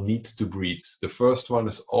 powerful needs to breathe. The first one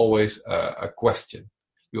is always a question.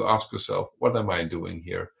 You ask yourself, what am I doing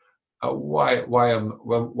here? Why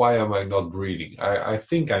am I not breathing? I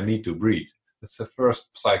think I need to breathe. It's the first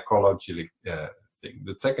psychological thing.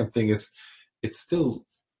 The second thing is,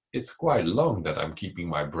 it's quite long that I'm keeping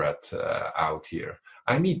my breath out here.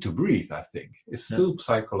 I need to breathe, I think. It's still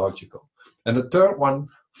psychological. And the third one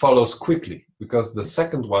follows quickly, because the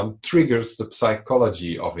second one triggers the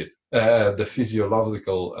psychology of it, the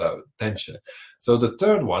physiological tension. So the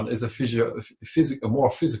third one is a more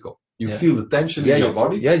physical. You feel the tension in your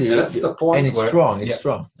body. Yeah, and that's the point. And it's strong. It's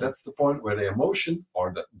strong. That's the point where the emotion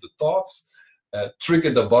or the thoughts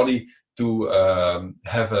trigger the body to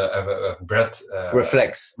have a breath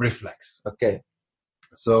reflex. Okay.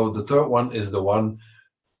 So the third one is the one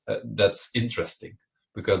that's interesting,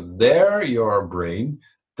 because there your brain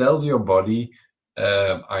tells your body,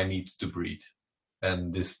 I need to breathe.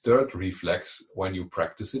 And this third reflex, when you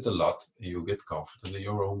practice it a lot, you get confident in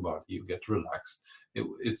your own body, you get relaxed.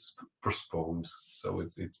 It's postponed, so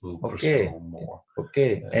it will postpone more.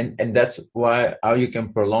 Okay, and that's how you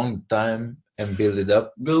can prolong time and build it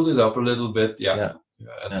up. Build it up a little bit,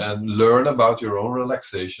 and learn about your own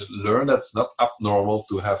relaxation. Learn that's not abnormal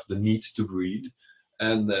to have the need to breathe.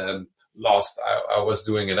 And I was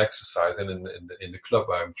doing an exercise, and in the club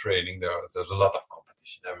I'm training, there's a lot of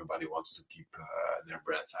competition. Everybody wants to keep their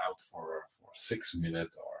breath out for 6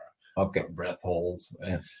 minutes or breath holds,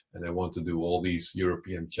 and they want to do all these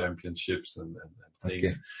European championships and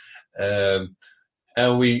things. Okay.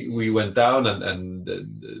 And we went down, and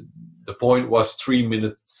the point was 3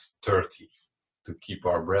 minutes 30 to keep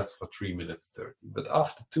our breath for 3 minutes 30. But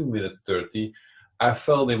after 2 minutes 30, I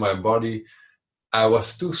felt in my body I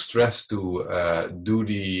was too stressed to do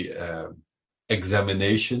the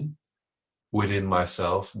examination within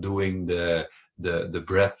myself, doing the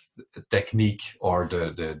breath technique or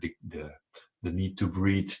the need to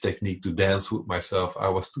breathe technique to dance with myself. I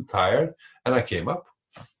was too tired, and I came up,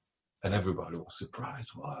 and everybody was surprised.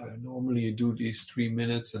 Why? Normally you do these 3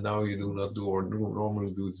 minutes, and now you do not do, or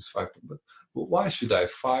normally do this 5 minutes. But why should I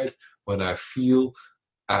fight when I feel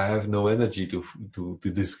I have no energy to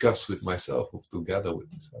discuss with myself or together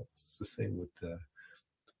with myself? It's the same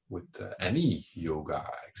with any yoga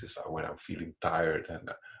exercise. When I'm feeling tired, and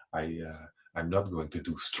I'm not going to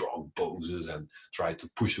do strong poses and try to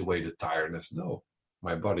push away the tiredness. No,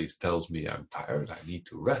 my body tells me I'm tired. I need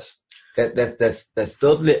to rest. That's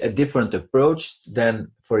totally a different approach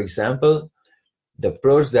than, for example, the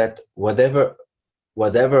approach that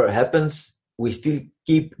whatever happens, we still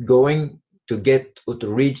keep going to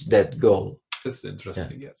reach that goal. That's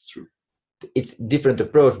interesting. Yeah. Yes, true. It's different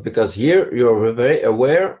approach, because here you're very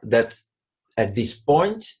aware that at this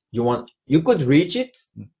point you could reach it,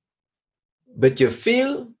 but you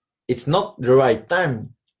feel it's not the right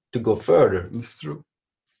time to go further. It's true.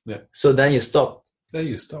 Yeah. So then you stop.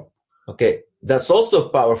 Okay. That's also a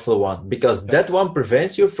powerful one, because that one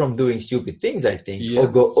prevents you from doing stupid things, I think. Yes,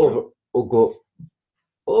 or go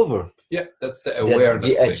over. Yeah, that's the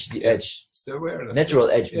awareness. The edge. It's the awareness. Natural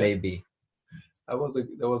edge, maybe. There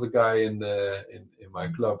was a guy in my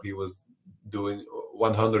club. He was doing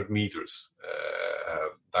 100 meters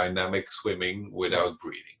dynamic swimming without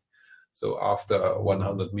breathing. So after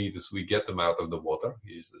 100 meters, we get him out of the water.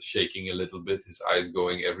 He's shaking a little bit, his eyes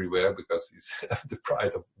going everywhere because he's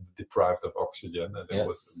deprived of oxygen, and it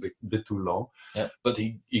was a bit too long. Yeah. But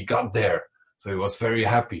he got there, so he was very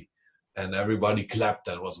happy, and everybody clapped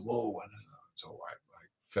and was whoa. And so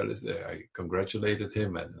I congratulated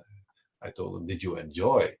him, and I told him, "Did you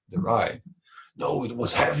enjoy the ride?" "No, it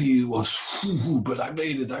was heavy. It was, but I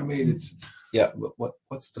made it. Yeah.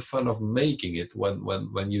 What's the fun of making it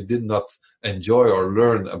when you did not enjoy or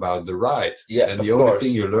learn about the ride? Yeah, and the only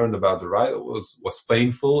thing you learned about the ride was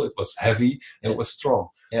painful, it was heavy, and it was strong.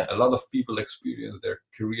 Yeah. A lot of people experience their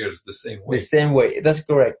careers the same way. The same way. That's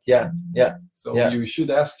correct. Yeah. Yeah. So you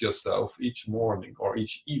should ask yourself each morning or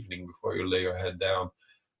each evening before you lay your head down,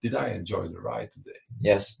 did I enjoy the ride today?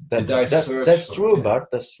 Yes. That's true, Bart.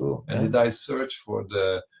 That's true. And did I search for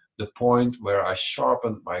the point where I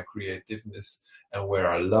sharpened my creativeness and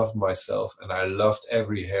where I loved myself and I loved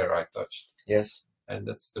every hair I touched? Yes. And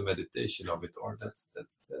that's the meditation of it, or that's the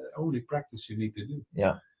only practice you need to do.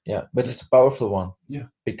 Yeah. Yeah. But it's a powerful one. Yeah.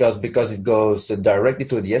 Because it goes directly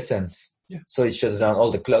to the essence. Yeah. So it shuts down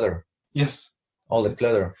all the clutter. Yes. All the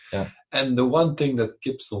clutter. Yeah. And the one thing that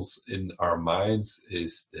keeps us in our minds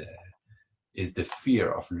is the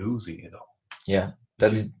fear of losing it all. Yeah.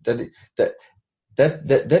 That's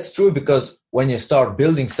true, because when you start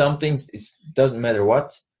building something, it doesn't matter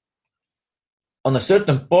what. On a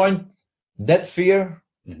certain point, that fear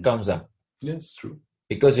comes up. Yes, true.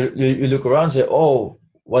 Because you look around and say, "Oh,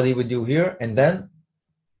 what did we do here?" And then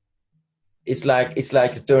it's like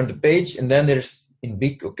you turn the page, and then there's in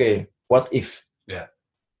big, okay, what if? Yeah.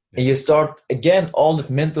 And you start again all that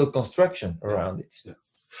mental construction around it. Yeah.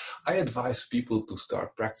 I advise people to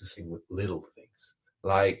start practicing with little things,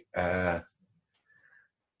 like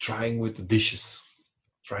trying with the dishes,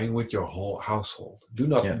 trying with your whole household. Do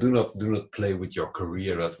not play with your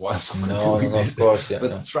career at once. No, of course, yeah.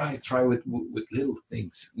 But try with little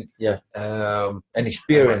things. Yeah. An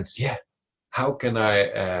experience. Yeah. How can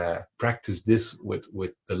I practice this with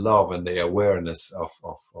the love and the awareness of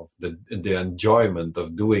the enjoyment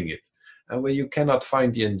of doing it? And when you cannot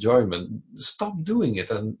find the enjoyment, stop doing it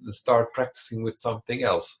and start practicing with something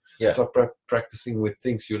else. Yeah. Start practicing with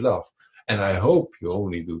things you love. And I hope you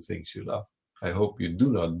only do things you love. I hope you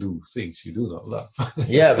do not do things you do not love.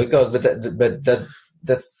 Yeah, but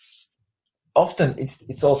that's often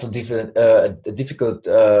it's also a difficult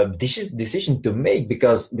decision to make,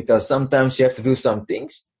 because sometimes you have to do some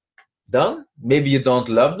things done. Maybe you don't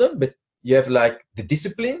love them, but you have like the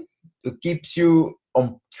discipline to keeps you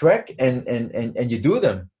on track, and you do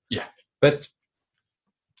them. Yeah. But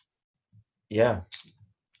yeah,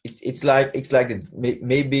 it's like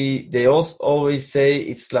maybe they also always say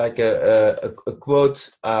it's like a quote.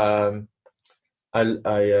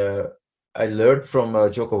 I learned from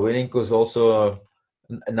Jocko Willink, who's also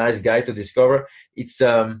a nice guy to discover. What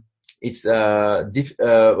do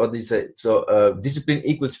you say? So discipline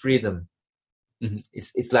equals freedom. Mm-hmm.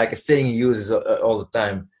 It's like a saying he uses all the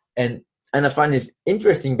time, and I find it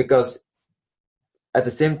interesting because at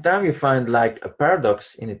the same time you find like a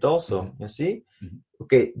paradox in it also. Mm-hmm. You see, mm-hmm.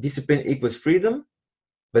 Okay, discipline equals freedom,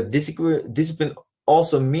 but discipline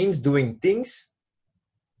also means doing things.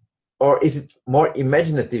 Or is it more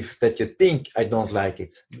imaginative that you think I don't like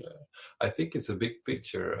it? I think it's a big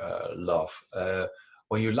picture, love.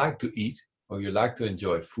 When you like to eat or you like to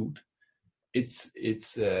enjoy food, it's.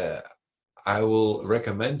 I will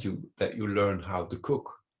recommend you that you learn how to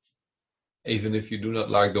cook, even if you do not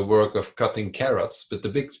like the work of cutting carrots. But the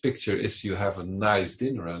big picture is you have a nice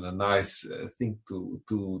dinner and a nice thing to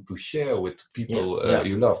share with people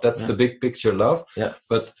you love. That's the big picture love. Yeah.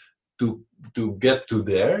 But to get to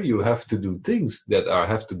there, you have to do things that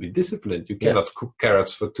have to be disciplined. You cannot cook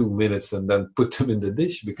carrots for 2 minutes and then put them in the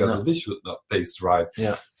dish, because the dish would not taste right.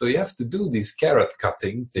 Yeah. So you have to do these carrot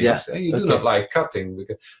cutting things. Yeah. And you do not like cutting,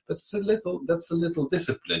 because that's a little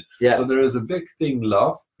discipline. Yeah. So there is a big thing,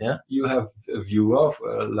 love. Yeah. You have a view of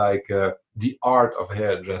the art of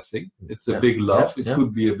hairdressing. It's a big love. It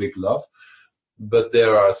could be a big love, but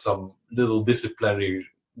there are some little disciplinary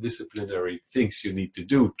things you need to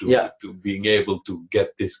do to being able to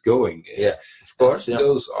get this going. Yeah, of course. Yeah.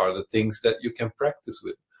 Those are the things that you can practice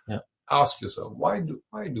with. Yeah. Ask yourself, why do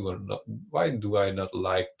I not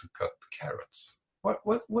like to cut carrots?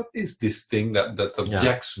 What is this thing that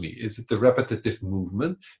objects me? Is it the repetitive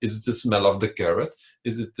movement? Is it the smell of the carrot?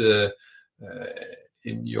 Is it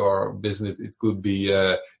in your business? It could be.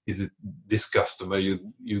 Is it this customer you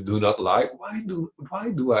do not like? Why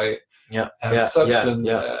do I have such an?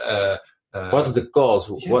 What's the cause?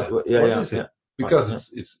 What is it?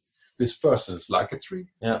 Because it's this person is like a tree.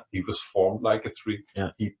 Yeah. He was formed like a tree.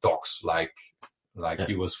 Yeah. He talks like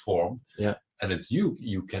he was formed. Yeah. And it's you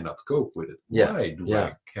cannot cope with it. Yeah. Why do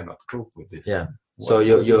I cannot cope with this? Yeah. So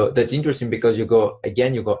you that's interesting, because you go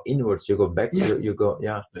inwards, you go back, you go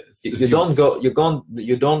you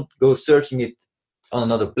don't go searching it on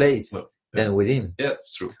another place than within. Yeah,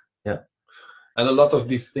 it's true. Yeah. And a lot of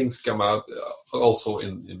these things come out also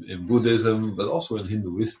in Buddhism, but also in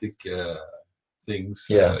Hinduistic things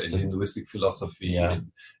in Hinduistic philosophy,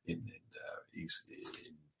 in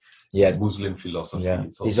Muslim philosophy. Yeah.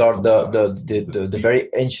 These are the very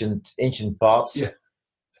ancient paths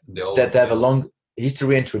that have a long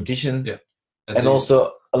history and tradition, and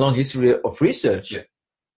also a long history of research. Yeah.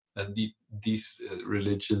 And these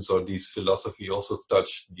religions or these philosophy also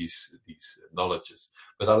touch these knowledges.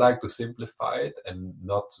 But I like to simplify it and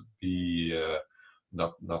not be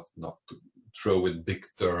not to throw in big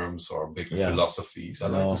terms or big philosophies. I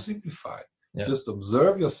like to simplify it. Yeah. Just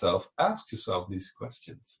observe yourself, ask yourself these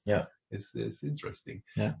questions. Yeah. It's interesting.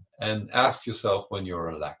 Yeah. And ask yourself when you're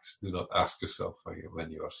relaxed. Do not ask yourself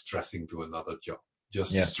when you're stressing to another job.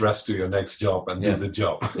 Just stress to your next job and do the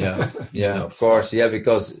job. Yeah, of course. Yeah,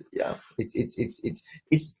 because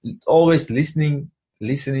it's always listening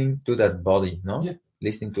to that body, no? Yeah.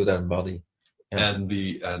 Listening to that body. Yeah. And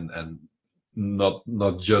be and not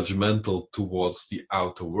judgmental towards the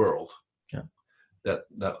outer world. Yeah.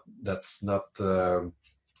 That's not the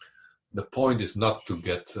point. Is not to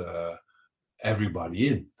get everybody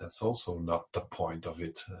in. That's also not the point of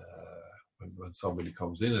it. When somebody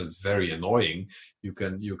comes in and it's very annoying, you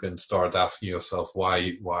can start asking yourself,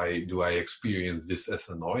 why do I experience this as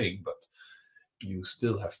annoying? But you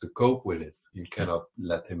still have to cope with it. You cannot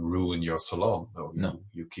let him ruin your salon. No.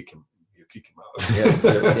 You kick him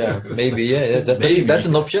out. Maybe that's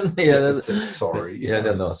an option. Sorry.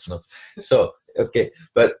 No, it's not. So okay,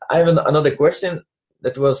 but I have another question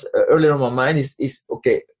that was earlier on my mind. Is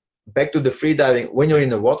okay. Back to the free diving. When you're in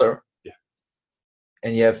the water.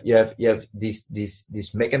 And you have this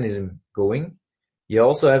mechanism going. You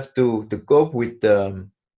also have to cope with the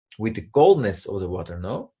coldness of the water,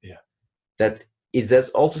 no? Yeah. That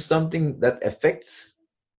also something that affects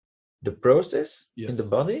the process in the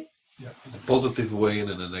body? Yeah, in a positive way and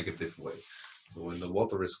in a negative way. So when the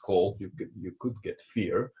water is cold, you could get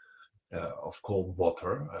fear of cold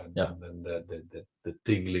water, and then the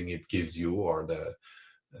tingling it gives you, or the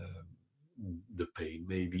pain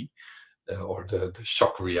maybe. Or the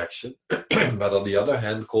shock reaction. But on the other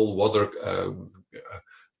hand, cold water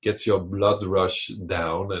gets your blood rush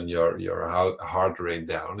down and your heart rate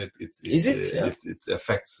down. It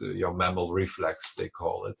affects your mammal reflex, they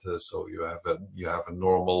call it. So you have a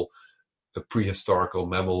normal prehistorical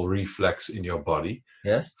mammal reflex in your body.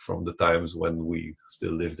 Yes. From the times when we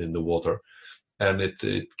still lived in the water, and it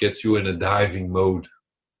gets you in a diving mode.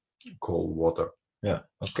 Cold water. Yeah.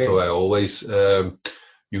 Okay. So I always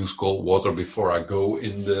use cold water before I go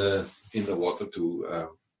in the water to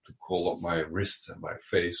call up my wrists and my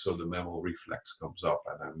face, so the mammal reflex comes up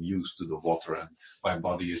and I'm used to the water and my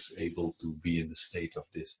body is able to be in the state of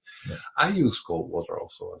this. Yeah. I use cold water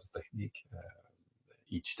also as a technique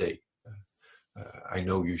each day. I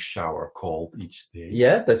know you shower cold each day.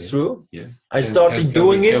 Yeah, that's true. Yeah, I started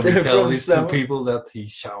doing it. Can we tell this to people that he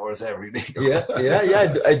showers every day? Yeah.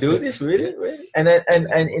 I do this really. And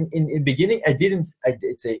in the beginning, I did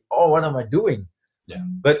say, "Oh, what am I doing?" Yeah.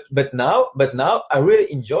 But now I really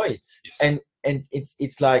enjoy it. Yes. And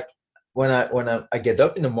it's like when I get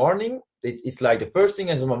up in the morning, it's like the first thing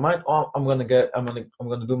is in my mind. Oh, I'm gonna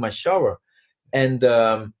do my shower, and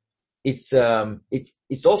it's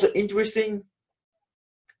also interesting.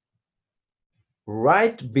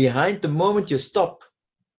 Right behind the moment you stop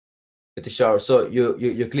with the shower, so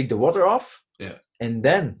you click the water off, and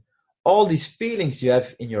then all these feelings you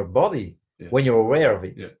have in your body when you're aware of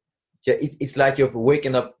it, it's like you've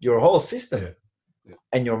waken up your whole system,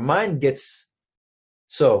 and your mind gets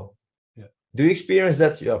so. Do you experience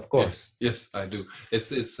that? Yeah, of course. Yes, I do.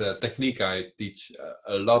 It's a technique I teach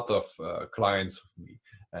a lot of clients of me.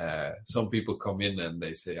 Some people come in and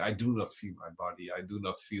they say, I do not feel my body. I do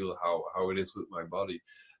not feel how it is with my body.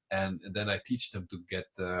 And then I teach them to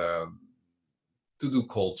get to do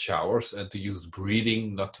cold showers and to use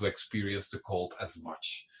breathing, not to experience the cold as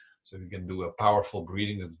much. So you can do a powerful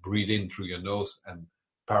breathing. That's breathe in through your nose and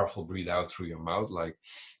powerful breathe out through your mouth, like.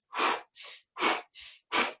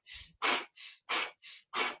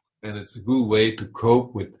 And it's a good way to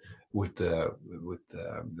cope with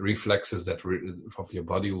reflexes that of your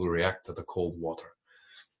body will react to the cold water.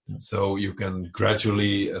 So you can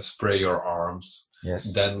gradually spray your arms,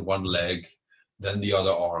 then one leg, then the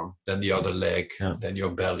other arm, then the other leg, then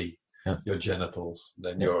your belly, your genitals,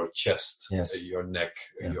 then your chest, your neck,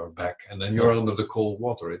 your back, and then you're under the cold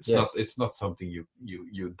water. It's not something you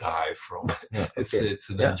die from. It's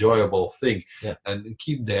an enjoyable thing, and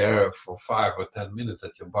keep there for 5 or 10 minutes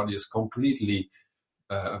that your body is completely.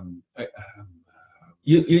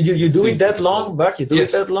 You do it that long, Bart? You do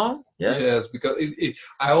it that long? Yeah. Yes, because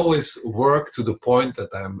I always work to the point that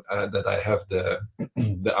I have the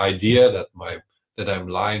idea that that I'm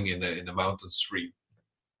lying in a mountain stream.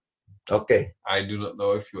 Okay. I do not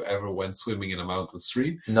know if you ever went swimming in a mountain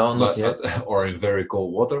stream. No, not yet. Or in very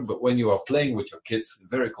cold water. But when you are playing with your kids in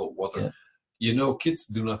very cold water, kids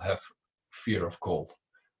do not have fear of cold.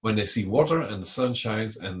 When they see water and the sun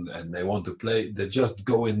shines and they want to play, they just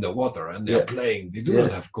go in the water and they're playing. They do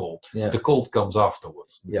not have cold. Yeah. The cold comes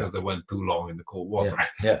afterwards because they went too long in the cold water.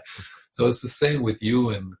 Yeah. So it's the same with you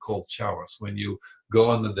and cold showers. When you go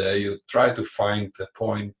under there, you try to find the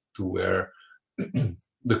point to where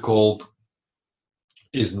the cold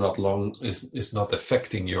is not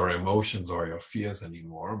affecting your emotions or your fears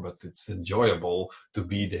anymore, but it's enjoyable to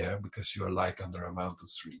be there because you're like under a mountain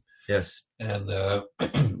stream. Yes. And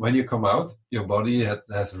when you come out, your body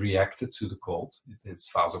has reacted to the cold.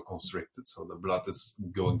 It's vasoconstricted, so the blood is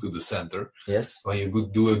going to the center. Yes. When you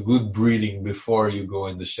do a good breathing before you go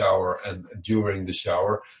in the shower and during the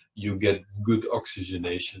shower, you get good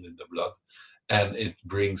oxygenation in the blood, and it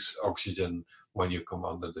brings oxygen. When you come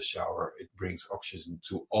under the shower, it brings oxygen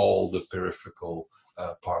to all the peripheral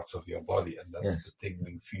parts of your body, and that's the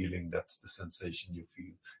tingling feeling, that's the sensation you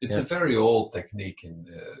feel. It's a very old technique. In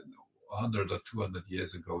 100 or 200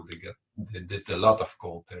 years ago, they did a lot of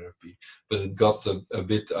cold therapy, but it got a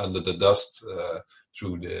bit under the dust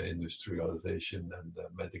through the industrialization and the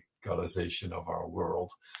medicalization of our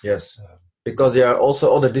world. Yes, because there are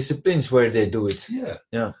also other disciplines where they do it.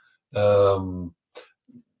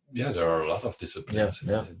 There are a lot of disciplines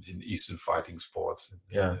in Eastern fighting sports,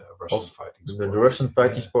 Russian fighting sports. The Russian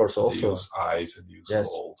fighting sports also. They use ice and use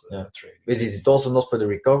cold training. But is it also not for the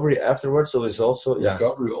recovery afterwards? So it's also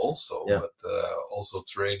recovery also, but also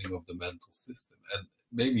training of the mental system. And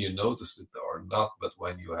maybe you notice it or not, but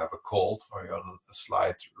when you have a cold or you're on a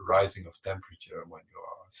slight rising of temperature, when you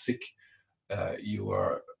are sick,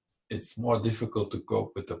 it's more difficult to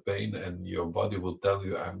cope with the pain, and your body will tell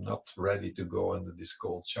you, I'm not ready to go under these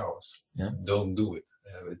cold showers. Don't do it.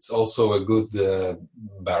 It's also a good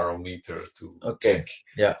barometer to check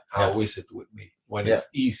how is it with me. When it's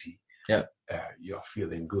easy, you're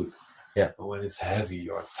feeling good. But when it's heavy,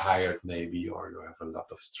 you're tired maybe, or you have a lot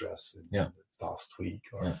of stress in the past week.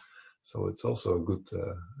 So it's also a good,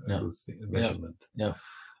 good measurement.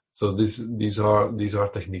 So these are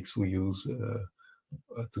techniques we use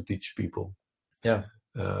to teach people.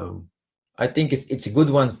 I think it's a good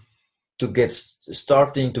one to get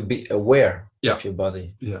starting to be aware of your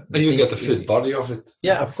body. And you get a fit body of it.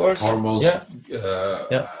 Of course. Hormones.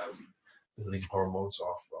 Building hormones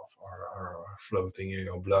are floating in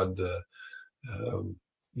your blood.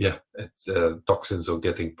 Toxins are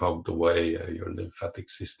getting pumped away. Your lymphatic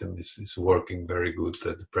system is working very good.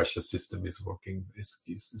 The pressure system is working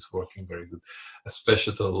very good. A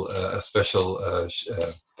special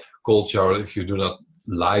cold shower. If you do not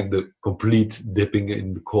like the complete dipping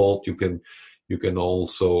in the cold, you can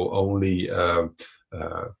also only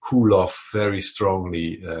cool off very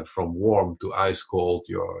strongly from warm to ice cold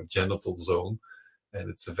your genital zone. And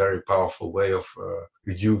it's a very powerful way of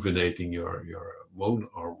rejuvenating your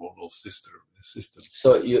hormonal system.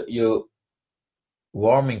 So you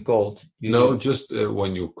warm and cold? Just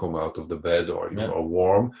when you come out of the bed or you are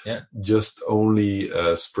warm, just only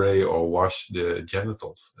spray or wash the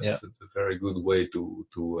genitals. It's a very good way to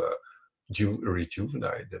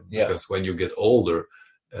rejuvenate them. Because when you get older,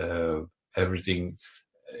 everything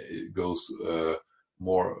goes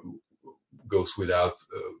without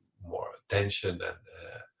more attention,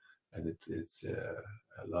 and it's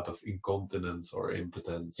a lot of incontinence or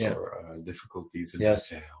impotence or difficulties in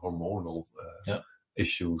hormonal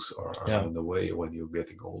issues are on the way when you're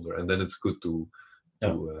getting older. And then it's good to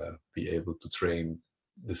be able to train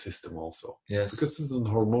the system also, because it's an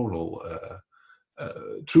hormonal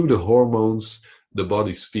through the hormones the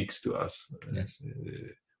body speaks to us.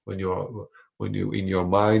 When you in your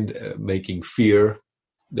mind making fear,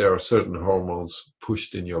 there are certain hormones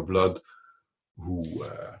pushed in your blood who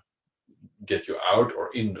get you out or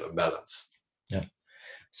in a balance.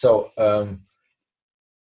 So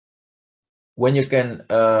when you can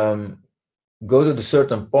go to the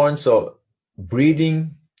certain point, so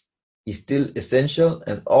breathing is still essential,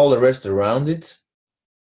 and all the rest around it,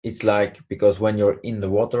 it's like, because when you're in the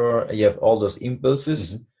water, you have all those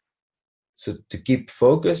impulses. So to keep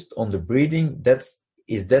focused on the breathing,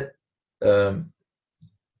 is that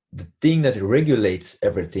the thing that regulates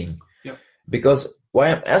everything. Because why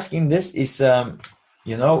I'm asking this is,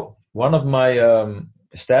 one of my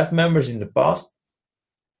staff members in the past,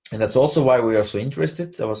 and that's also why we are so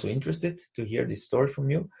interested. I was so interested to hear this story from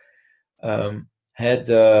you. Had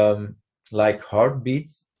like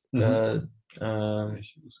heartbeat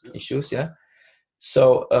issues.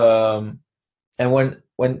 So and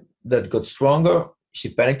when that got stronger,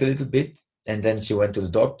 she panicked a little bit, and then she went to the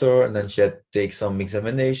doctor, and then she had to take some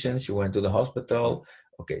examinations. She went to the hospital.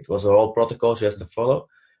 Okay, it was a whole protocol she has to follow.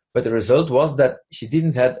 But the result was that she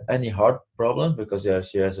didn't have any heart problem because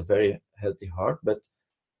she has a very healthy heart. But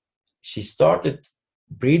she started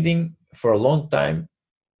breathing for a long time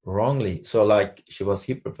wrongly. So like she was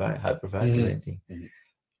hyperventilating. Mm-hmm.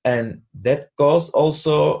 And that caused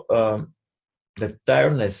also the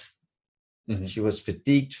tiredness. Mm-hmm. She was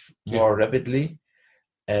fatigued more rapidly.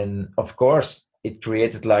 And of course, it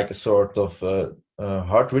created like a sort of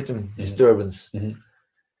heart rhythm disturbance. Mm-hmm.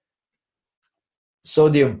 So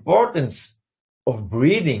the importance of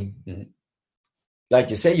breathing,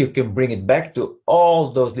 like you say, you can bring it back to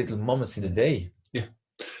all those little moments in the day. Yeah,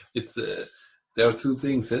 it's there are two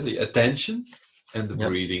things: the attention and the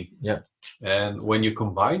breathing. Yeah, and when you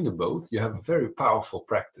combine the both, you have a very powerful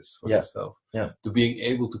practice for yourself. Yeah, to being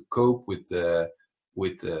able to cope with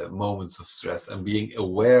moments of stress and being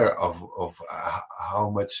aware of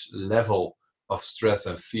how much level of stress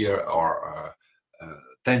and fear or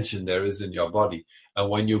tension there is in your body. And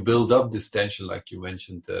when you build up this tension, like you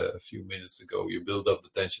mentioned a few minutes ago, you build up the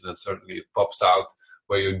tension and certainly it pops out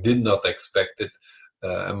where you did not expect it.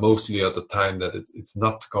 And mostly at the time that it's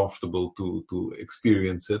not comfortable to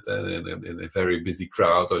experience it, and in a very busy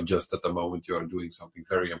crowd, or just at the moment you are doing something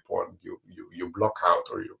very important, you block out,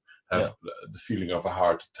 or you have the feeling of a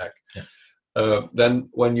heart attack. Yeah. Then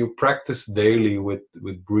when you practice daily with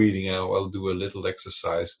breathing, I'll do a little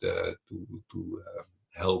exercise to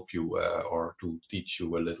help you or to teach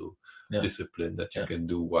you a little discipline that you can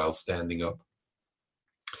do while standing up.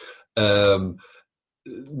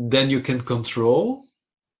 Then you can control,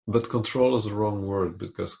 but control is the wrong word,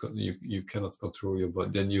 because you cannot control your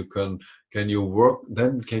body. Then can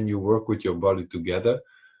you work with your body together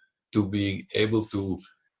to being able to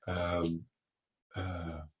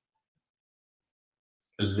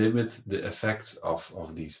limit the effects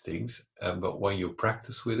of these things. But when you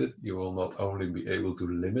practice with it, you will not only be able to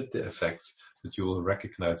limit the effects, but you will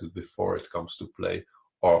recognize it before it comes to play,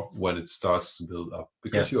 or when it starts to build up,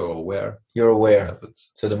 because you're aware. You're aware.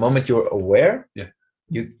 So the moment you're aware,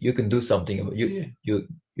 you can do something.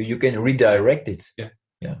 You can redirect it.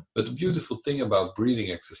 Yeah. But the beautiful thing about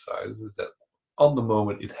breathing exercises is that on the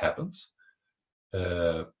moment it happens,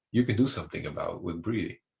 you can do something about it with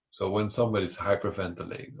breathing. So when somebody's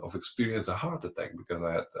hyperventilating, or experience a heart attack, because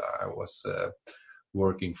I was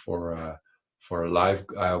working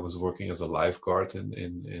I was working as a lifeguard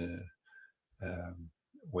in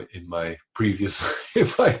my previous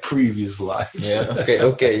life.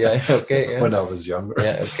 When I was younger.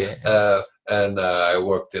 And I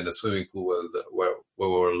worked in a swimming pool where there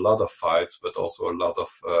were a lot of fights, but also a lot of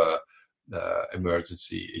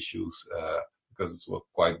emergency issues, because it was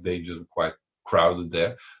quite dangerous and quite crowded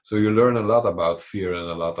there. So you learn a lot about fear and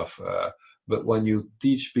a lot of but when you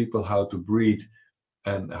teach people how to breathe,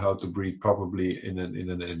 and how to breathe properly in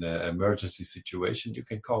an emergency situation, you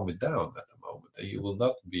can calm it down at the moment, and you will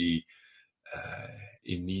not be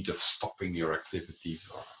in need of stopping your activities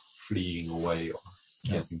or fleeing away or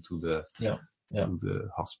getting to the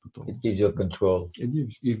hospital. It gives you control.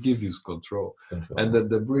 It gives you control. And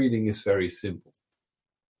the breathing is very simple.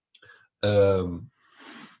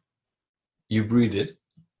 You breathe it,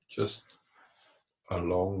 just a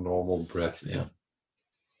long, normal breath in.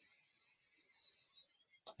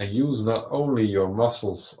 And use not only your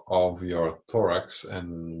muscles of your thorax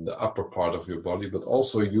and the upper part of your body, but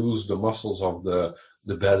also use the muscles of the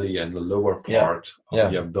belly and the lower part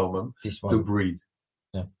of the abdomen to breathe.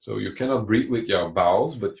 Yeah. So you cannot breathe with your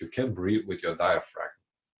bowels, but you can breathe with your diaphragm.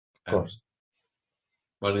 Of course.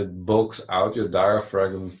 When it bulks out, your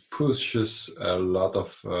diaphragm pushes a lot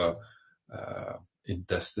of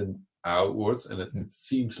intestine outwards, and it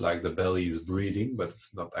seems like the belly is breathing, but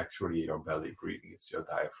it's not actually your belly breathing, it's your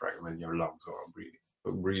diaphragm and your lungs are breathing.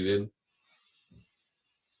 So breathe in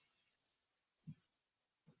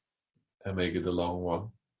and make it a long one,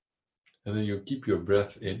 and then you keep your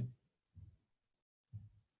breath in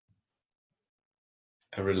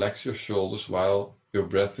and relax your shoulders while your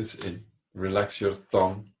breath is in. Relax your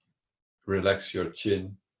tongue, relax your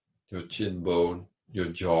chin bone, your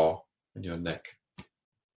jaw and your neck.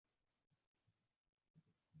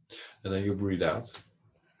 And then you breathe out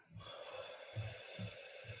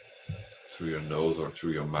through your nose or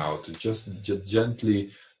through your mouth. And just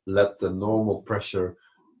gently let the normal pressure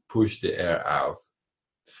push the air out.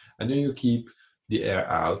 And then you keep the air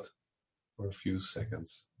out for a few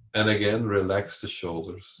seconds. And again, relax the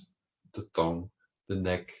shoulders, the tongue, the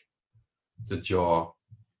neck, the jaw,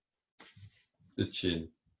 the chin.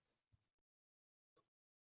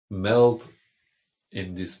 Melt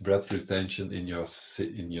in this breath retention in your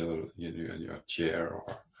chair or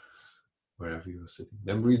wherever you're sitting.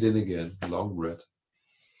 Then breathe in again, long breath.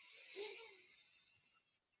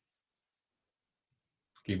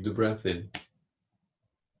 Keep the breath in.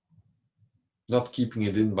 Not keeping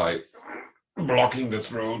it in by blocking the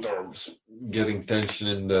throat or getting tension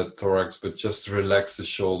in the thorax, but just relax the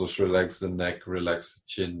shoulders, relax the neck, relax the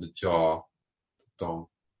chin, the jaw, the tongue.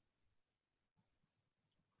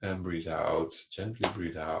 And breathe out, gently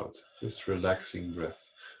breathe out. Just relaxing breath,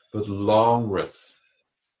 but long breaths.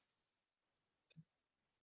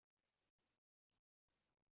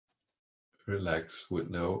 Relax with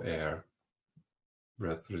no air.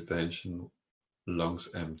 Breath retention, lungs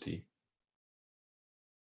empty.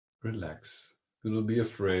 Relax. Do not be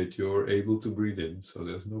afraid. You're able to breathe in, so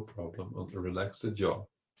there's no problem. Relax the jaw.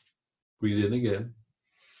 Breathe in again.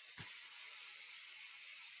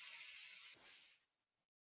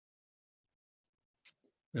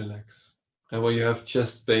 Relax. And when you have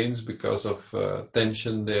chest pains because of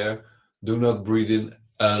tension there, do not breathe in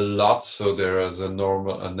a lot, so there is a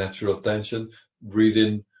natural tension. Breathe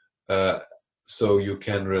in so you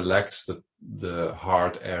can relax the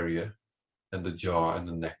heart area and the jaw and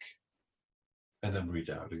the neck. And then breathe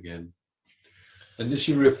out again. And this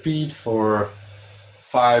you repeat for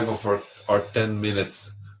 5 or 10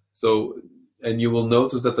 minutes. And you will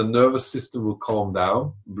notice that the nervous system will calm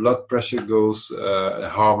down, blood pressure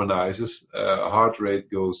harmonizes, heart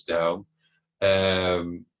rate goes down,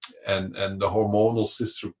 and the hormonal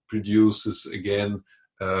system produces again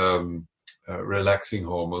relaxing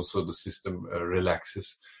hormones, so the system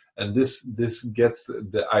relaxes, and this gets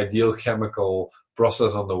the ideal chemical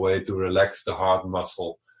process on the way to relax the heart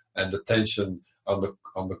muscle and the tension on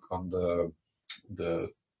the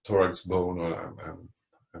thorax bone.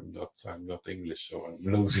 I'm not English, so I'm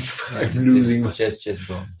losing my chest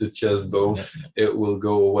bone. The chest bone. Yeah. It will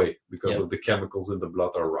go away because of the chemicals in the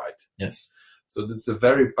blood are right. Yes. So this is a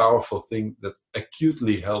very powerful thing that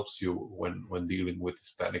acutely helps you when dealing with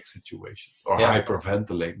panic situations or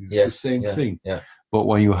hyperventilating. It's the same thing. Yeah. But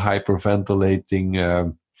when you're hyperventilating,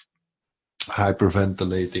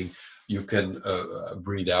 you can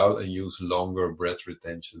breathe out and use longer breath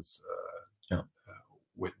retentions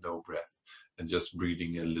with no breath. And just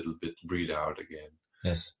breathing a little bit, breathe out again.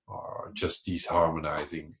 Yes. Or just these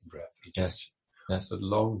harmonizing breath. Yes. But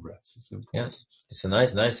long breaths is important. Yes. It's a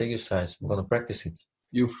nice exercise. I'm going to practice it.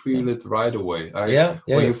 You feel it right away.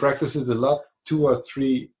 When you practice it a lot, 2 or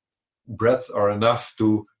 3 breaths are enough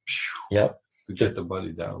to get the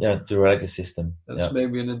body down. Yeah, to relax the system. That's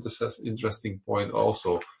maybe an interesting point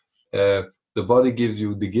also. The body gives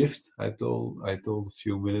you the gift, I told a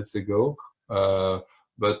few minutes ago.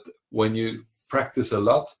 But when you practice a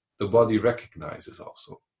lot, the body recognizes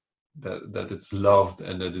also that it's loved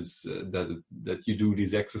and that it's that you do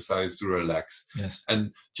these exercises to relax. Yes.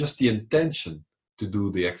 And just the intention to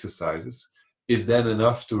do the exercises is then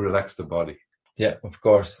enough to relax the body. Yeah, of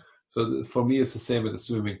course. So for me, it's the same at the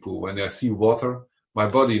swimming pool. When I see water, my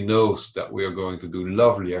body knows that we are going to do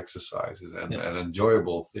lovely exercises and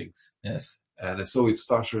enjoyable things. Yes. And so it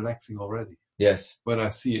starts relaxing already. Yes. When I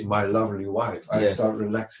see my lovely wife, I start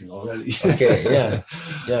relaxing already. Okay.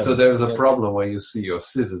 Yeah. So there's a problem when you see your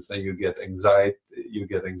scissors and you get anxiety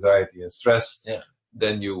and stress. Yeah.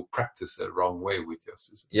 Then you practice the wrong way with your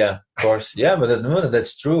scissors. Yeah, of course. Yeah, but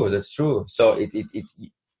that's true. That's true. So it's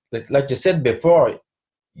like you said before,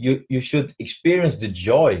 you should experience the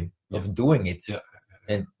joy of doing it. Yeah.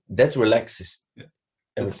 And that relaxes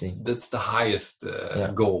everything. That's the highest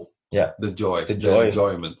goal. Yeah. The joy. The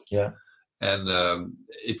enjoyment. Yeah. And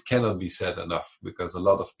it cannot be said enough because a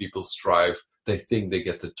lot of people strive. They think they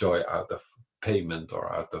get the joy out of payment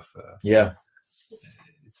or out of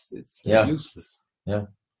it's useless. Yeah.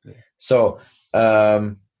 So,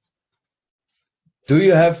 do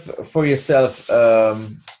you have for yourself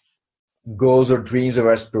goals or dreams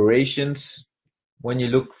or aspirations when you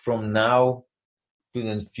look from now to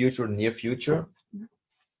the future, near future?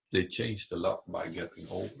 They changed a lot by getting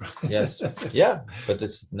older. Yes. Yeah, but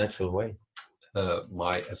it's a natural way.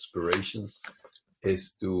 My aspirations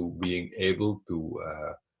is to being able to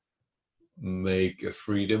make a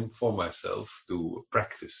freedom for myself to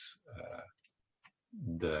practice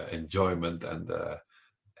the enjoyment and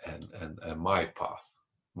my path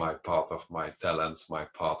of my talents, my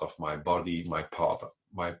path of my body, my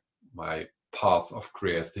path of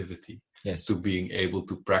creativity. Yes. To being able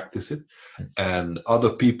to practice it, and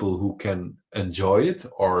other people who can enjoy it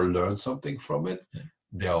or learn something from it,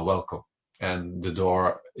 they are welcome. And the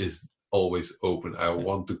door is always open. I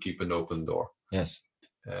want to keep an open door. Yes.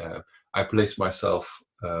 I place myself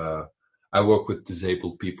I work with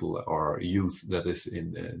disabled people or youth that is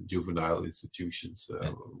in juvenile institutions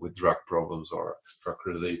with drug problems or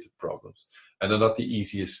drug-related problems. And they're not the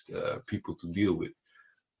easiest people to deal with.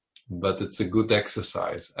 But it's a good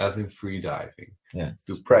exercise, as in freediving,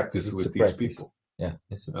 to practice with these people. Yeah,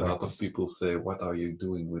 a lot of people say, "What are you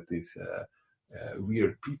doing with these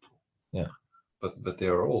weird people?" Yeah, but they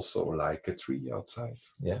are also like a tree outside.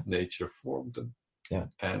 Yeah, nature formed them. Yeah,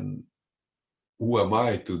 and who am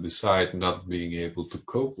I to decide not being able to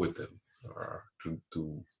cope with them or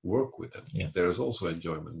to work with them? Yeah, there is also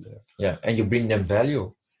enjoyment there. Yeah, and you bring them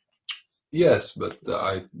value. Yes, but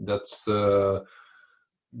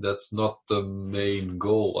that's not the main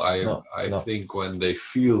goal. I think when they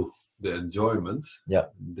feel the enjoyment,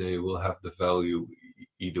 they will have the value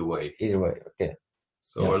either way. Either way, okay.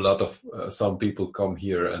 So a lot of some people come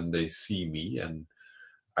here and they see me, and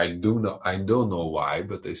I don't know why,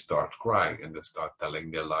 but they start crying and they start telling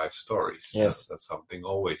their life stories. Yes, that's something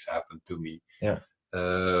always happened to me. Yeah,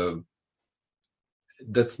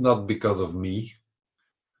 that's not because of me.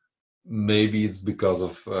 Maybe it's because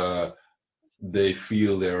of they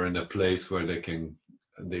feel they're in a place where they can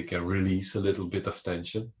release a little bit of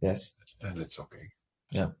tension. Yes, and it's okay.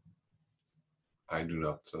 Yeah, I do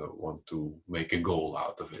not want to make a goal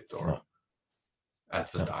out of it or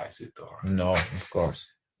advertise it or no, of course.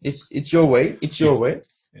 It's your way. It's your way.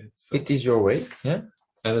 It is your way. Yeah,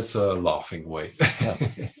 and it's a laughing way. Yeah.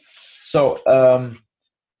 So,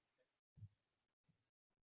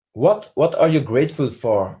 what are you grateful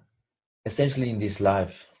for, essentially, in this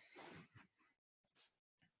life?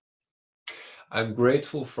 I'm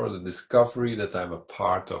grateful for the discovery that I'm a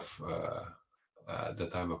part of.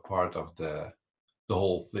 The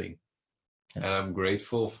whole thing, and I'm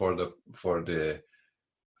grateful for the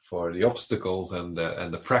obstacles and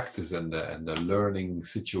the practice and the learning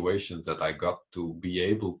situations that I got to be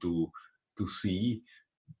able to see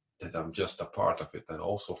that I'm just a part of it and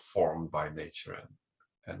also formed by nature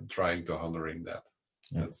and trying to honoring that.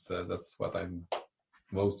 Yeah. That's what I'm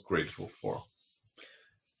most grateful for.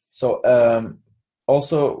 So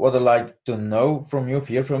also what I'd like to know from you,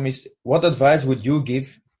 hear from, is what advice would you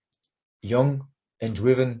give young and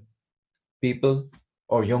driven people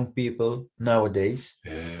or young people nowadays?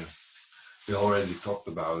 Yeah, we already talked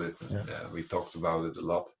about it. We talked about it a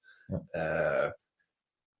lot.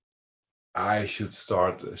 I should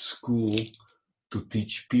start a school to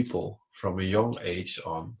teach people from a young age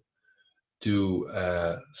on to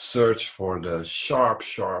search for the sharp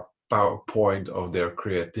point of their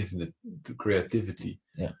creativity.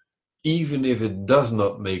 Yeah. Even if it does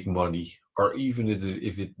not make money, or even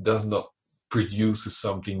if it does not produces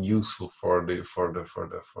something useful for the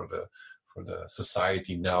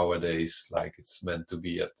society nowadays, like it's meant to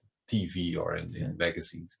be at TV or in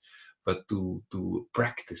magazines, but to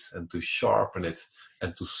practice and to sharpen it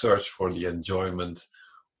and to search for the enjoyment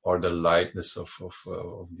or the lightness of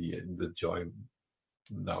the joy.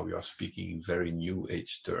 Now we are speaking in very new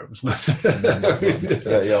age terms, but for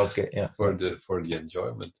the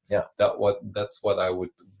enjoyment. Yeah, that's what I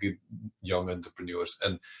would give young entrepreneurs,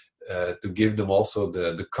 and to give them also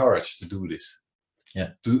the courage to do this.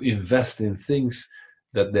 Yeah, to invest in things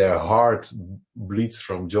that their heart bleeds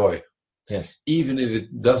from joy. Yes, even if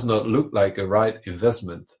it does not look like a right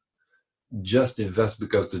investment. Just invest,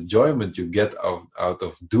 because the enjoyment you get out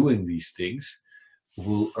of doing these things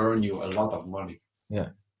will earn you a lot of money.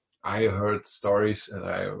 Yeah, I heard stories, and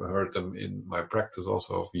I heard them in my practice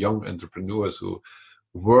also, of young entrepreneurs who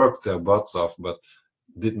worked their butts off, but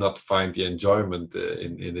did not find the enjoyment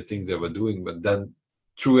in the things they were doing, but then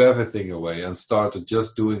threw everything away and started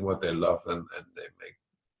just doing what they love, and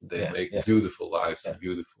they make beautiful lives and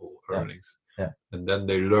beautiful earnings. Yeah. And then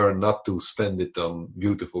they learn not to spend it on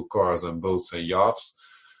beautiful cars and boats and yachts,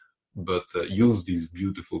 but use these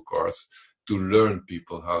beautiful cars to learn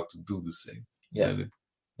people how to do the same. Yeah. And it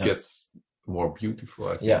gets more beautiful,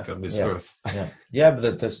 I think, on this earth. Yeah,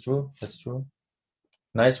 but that's true. That's true.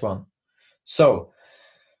 Nice one. So,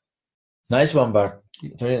 nice one, Bart.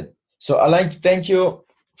 So I'd like to thank you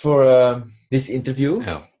for this interview.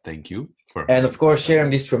 Yeah, thank you. And of course, sharing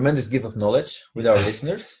this tremendous gift of knowledge with our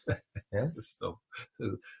listeners. Yes. So,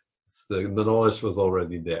 the knowledge was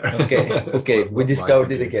already there. Okay. We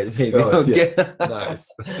discovered it again, maybe. Okay. Nice.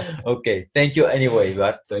 Okay. Thank you anyway,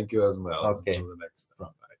 Bart. Thank you as well. Okay. Until the next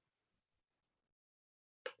time.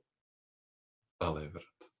 Bye.